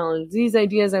to challenge these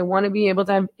ideas. I want to be able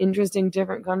to have interesting,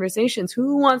 different conversations.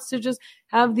 Who wants to just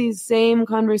have these same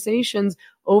conversations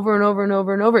over and over and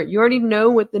over and over? You already know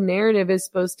what the narrative is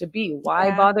supposed to be.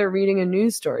 Why bother reading a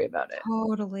news story about it?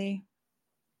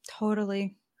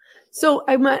 Totally. So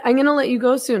I'm going to let you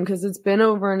go soon because it's been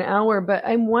over an hour, but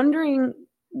I'm wondering,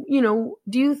 do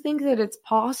you think that it's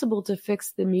possible to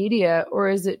fix the media, or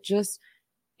is it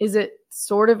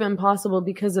sort of impossible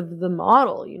because of the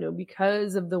model,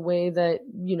 because of the way that,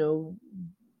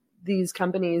 these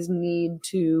companies need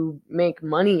to make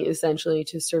money essentially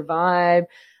to survive,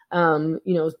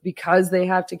 because they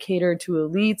have to cater to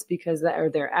elites because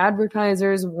their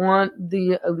advertisers want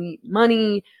the elite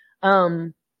money. I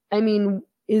mean,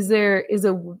 is there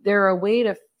a way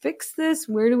to fix this?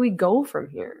 Where do we go from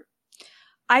here?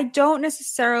 I don't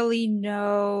necessarily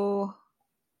know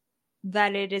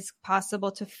that it is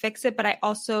possible to fix it, but I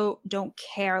also don't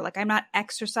care. Like, I'm not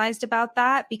exercised about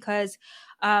that because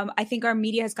I think our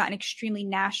media has gotten extremely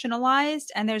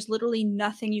nationalized, and there's literally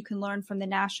nothing you can learn from the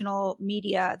national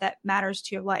media that matters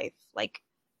to your life. Like,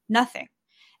 nothing.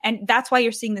 And that's why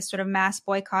you're seeing this sort of mass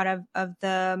boycott of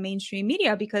the mainstream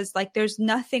media, because like there's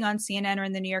nothing on CNN or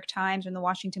in the New York Times or in the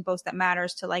Washington Post that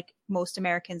matters to like most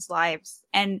Americans' lives.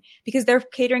 And because they're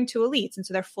catering to elites, and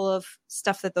so they're full of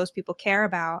stuff that those people care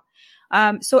about.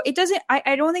 So it doesn't,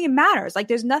 I don't think it matters. Like,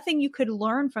 there's nothing you could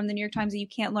learn from the New York Times that you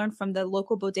can't learn from the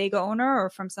local bodega owner or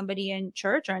from somebody in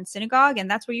church or in synagogue. And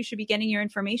that's where you should be getting your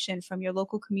information, from your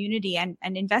local community and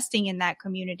investing in that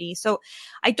community. So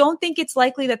I don't think it's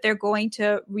likely that they're going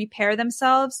to repair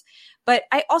themselves. But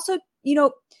I also,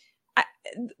 the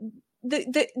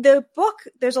book,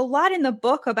 there's a lot in the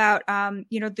book about,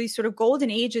 these sort of golden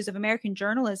ages of American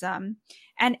journalism.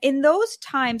 And in those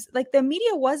times, like, the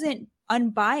media wasn't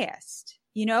unbiased.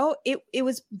 It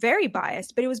was very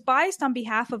biased, but it was biased on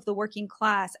behalf of the working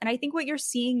class. And I think what you're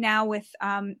seeing now with,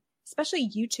 especially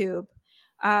YouTube,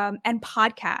 and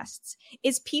podcasts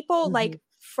is people like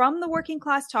from the working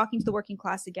class talking to the working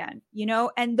class again,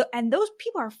 and those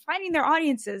people are finding their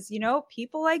audiences,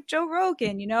 people like Joe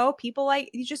Rogan, people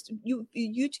like you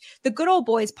the Good Old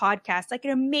Boys podcast, like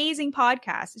an amazing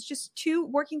podcast. It's just two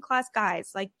working class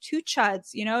guys, like two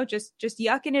chuds, just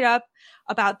yucking it up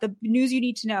about the news you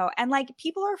need to know. And like,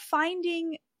 people are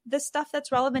finding the stuff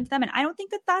that's relevant to them. And I don't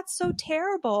think that that's so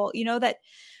terrible, that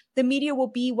the media will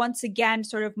be once again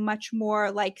sort of much more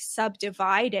like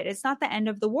subdivided. It's not the end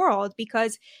of the world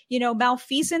because,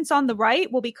 malfeasance on the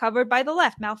right will be covered by the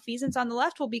left. Malfeasance on the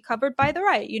left will be covered by the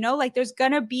right. Like, there's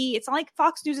going to be, it's not like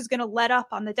Fox News is going to let up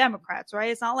on the Democrats, right?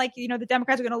 It's not like, the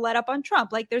Democrats are going to let up on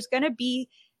Trump. Like, there's going to be,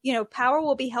 power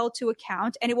will be held to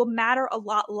account, and it will matter a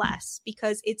lot less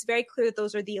because it's very clear that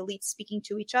those are the elites speaking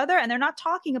to each other, and they're not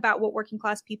talking about what working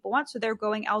class people want. So they're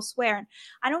going elsewhere. And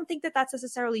I don't think that that's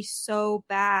necessarily so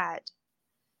bad.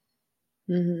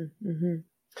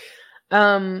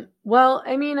 Well,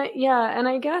 I mean, yeah. And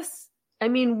I guess,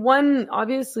 one,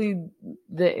 obviously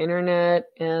the internet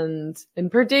and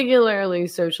particularly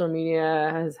social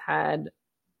media has had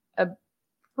a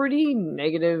pretty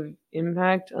negative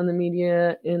impact on the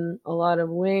media in a lot of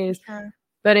ways. Sure.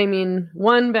 But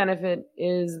one benefit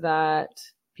is that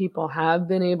people have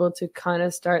been able to kind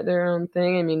of start their own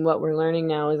thing. I mean, what we're learning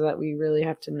now is that we really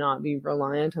have to not be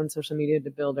reliant on social media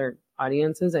to build our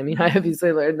audiences. I mean, I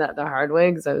obviously learned that the hard way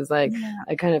because I was like,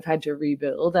 I kind of had to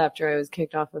rebuild after I was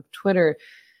kicked off of Twitter.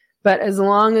 But as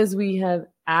long as we have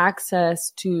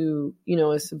access to, you know,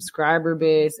 a subscriber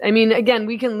base, I mean, again,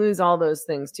 we can lose all those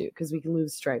things too, because we can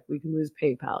lose Stripe, we can lose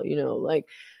PayPal, you know, like,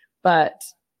 but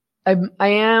I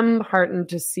am heartened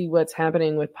to see what's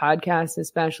happening with podcasts,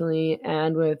 especially,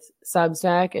 and with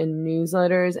Substack and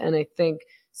newsletters. And I think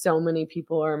so many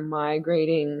people are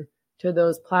migrating to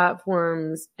those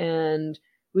platforms, and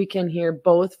we can hear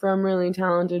both from really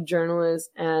talented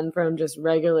journalists and from just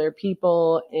regular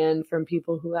people and from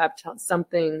people who have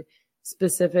something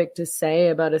specific to say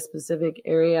about a specific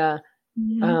area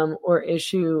or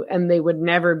issue, and they would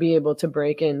never be able to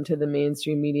break into the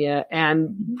mainstream media,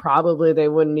 and probably they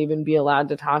wouldn't even be allowed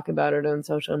to talk about it on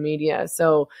social media.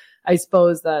 So I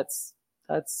suppose that's,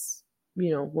 you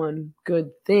know, one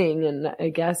good thing. And I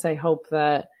guess I hope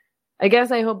that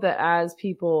as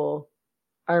people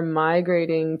are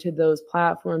migrating to those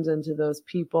platforms and to those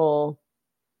people,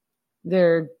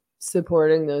 they're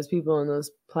supporting those people on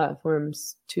those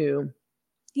platforms too.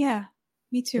 Yeah,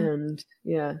 me too. And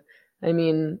yeah, I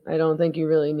mean, I don't think you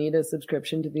really need a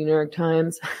subscription to the New York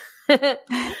Times.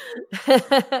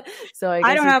 So I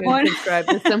guess don't have one. Subscribe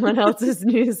to someone else's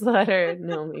newsletter.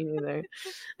 No, me neither.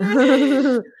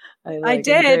 I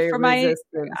did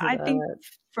I think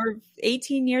for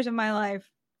 18 years of my life.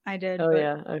 I did. Oh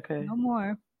yeah. Okay. No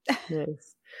more.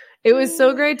 Nice. It was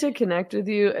so great to connect with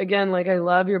you again. Like, I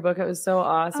love your book. It was so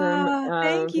awesome.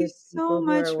 Thank you so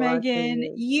much,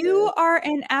 Megan. You are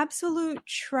an absolute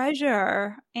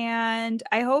treasure. And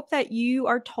I hope that you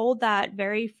are told that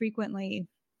very frequently.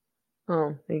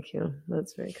 Oh, thank you.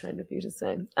 That's very kind of you to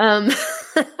say. I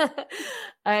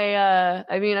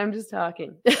mean, I'm just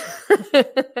talking.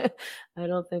 I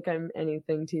don't think I'm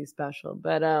anything too special,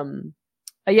 but,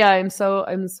 yeah, I'm so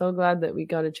glad that we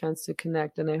got a chance to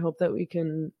connect, and I hope that we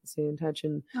can stay in touch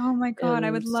and oh my God,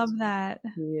 I would love that.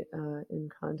 Be in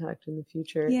contact in the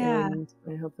future. Yeah. And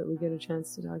I hope that we get a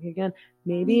chance to talk again,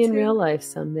 maybe in real life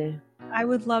someday. I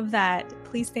would love that.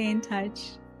 Please stay in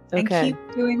touch. Okay. And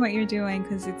keep doing what you're doing,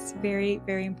 because it's very,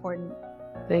 very important.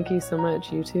 Thank you so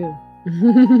much. You too.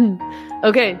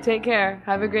 Okay, take care.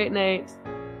 Have a great night.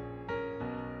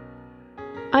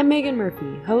 I'm Megan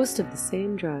Murphy, host of The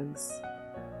Same Drugs.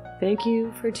 Thank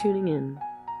you for tuning in.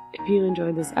 If you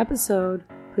enjoyed this episode,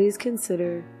 please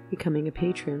consider becoming a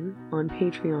patron on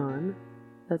Patreon.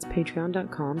 That's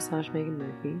patreon.com/Megan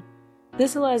Murphy.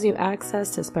 This allows you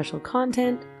access to special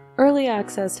content, early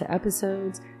access to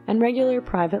episodes, and regular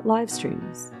private live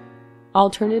streams.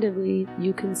 Alternatively,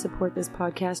 you can support this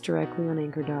podcast directly on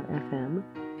Anchor.fm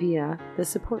via the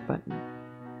support button.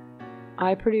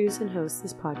 I produce and host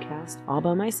this podcast all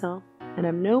by myself, and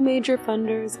have no major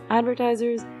funders,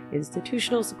 advertisers,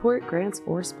 institutional support, grants,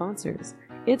 or sponsors.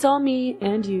 It's all me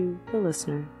and you, the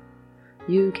listener.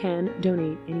 You can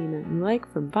donate any amount you like,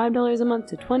 from $5 a month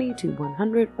to $20 to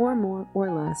 $100 or more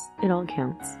or less. It all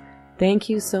counts. Thank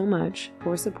you so much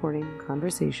for supporting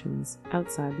conversations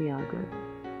outside the algorithm.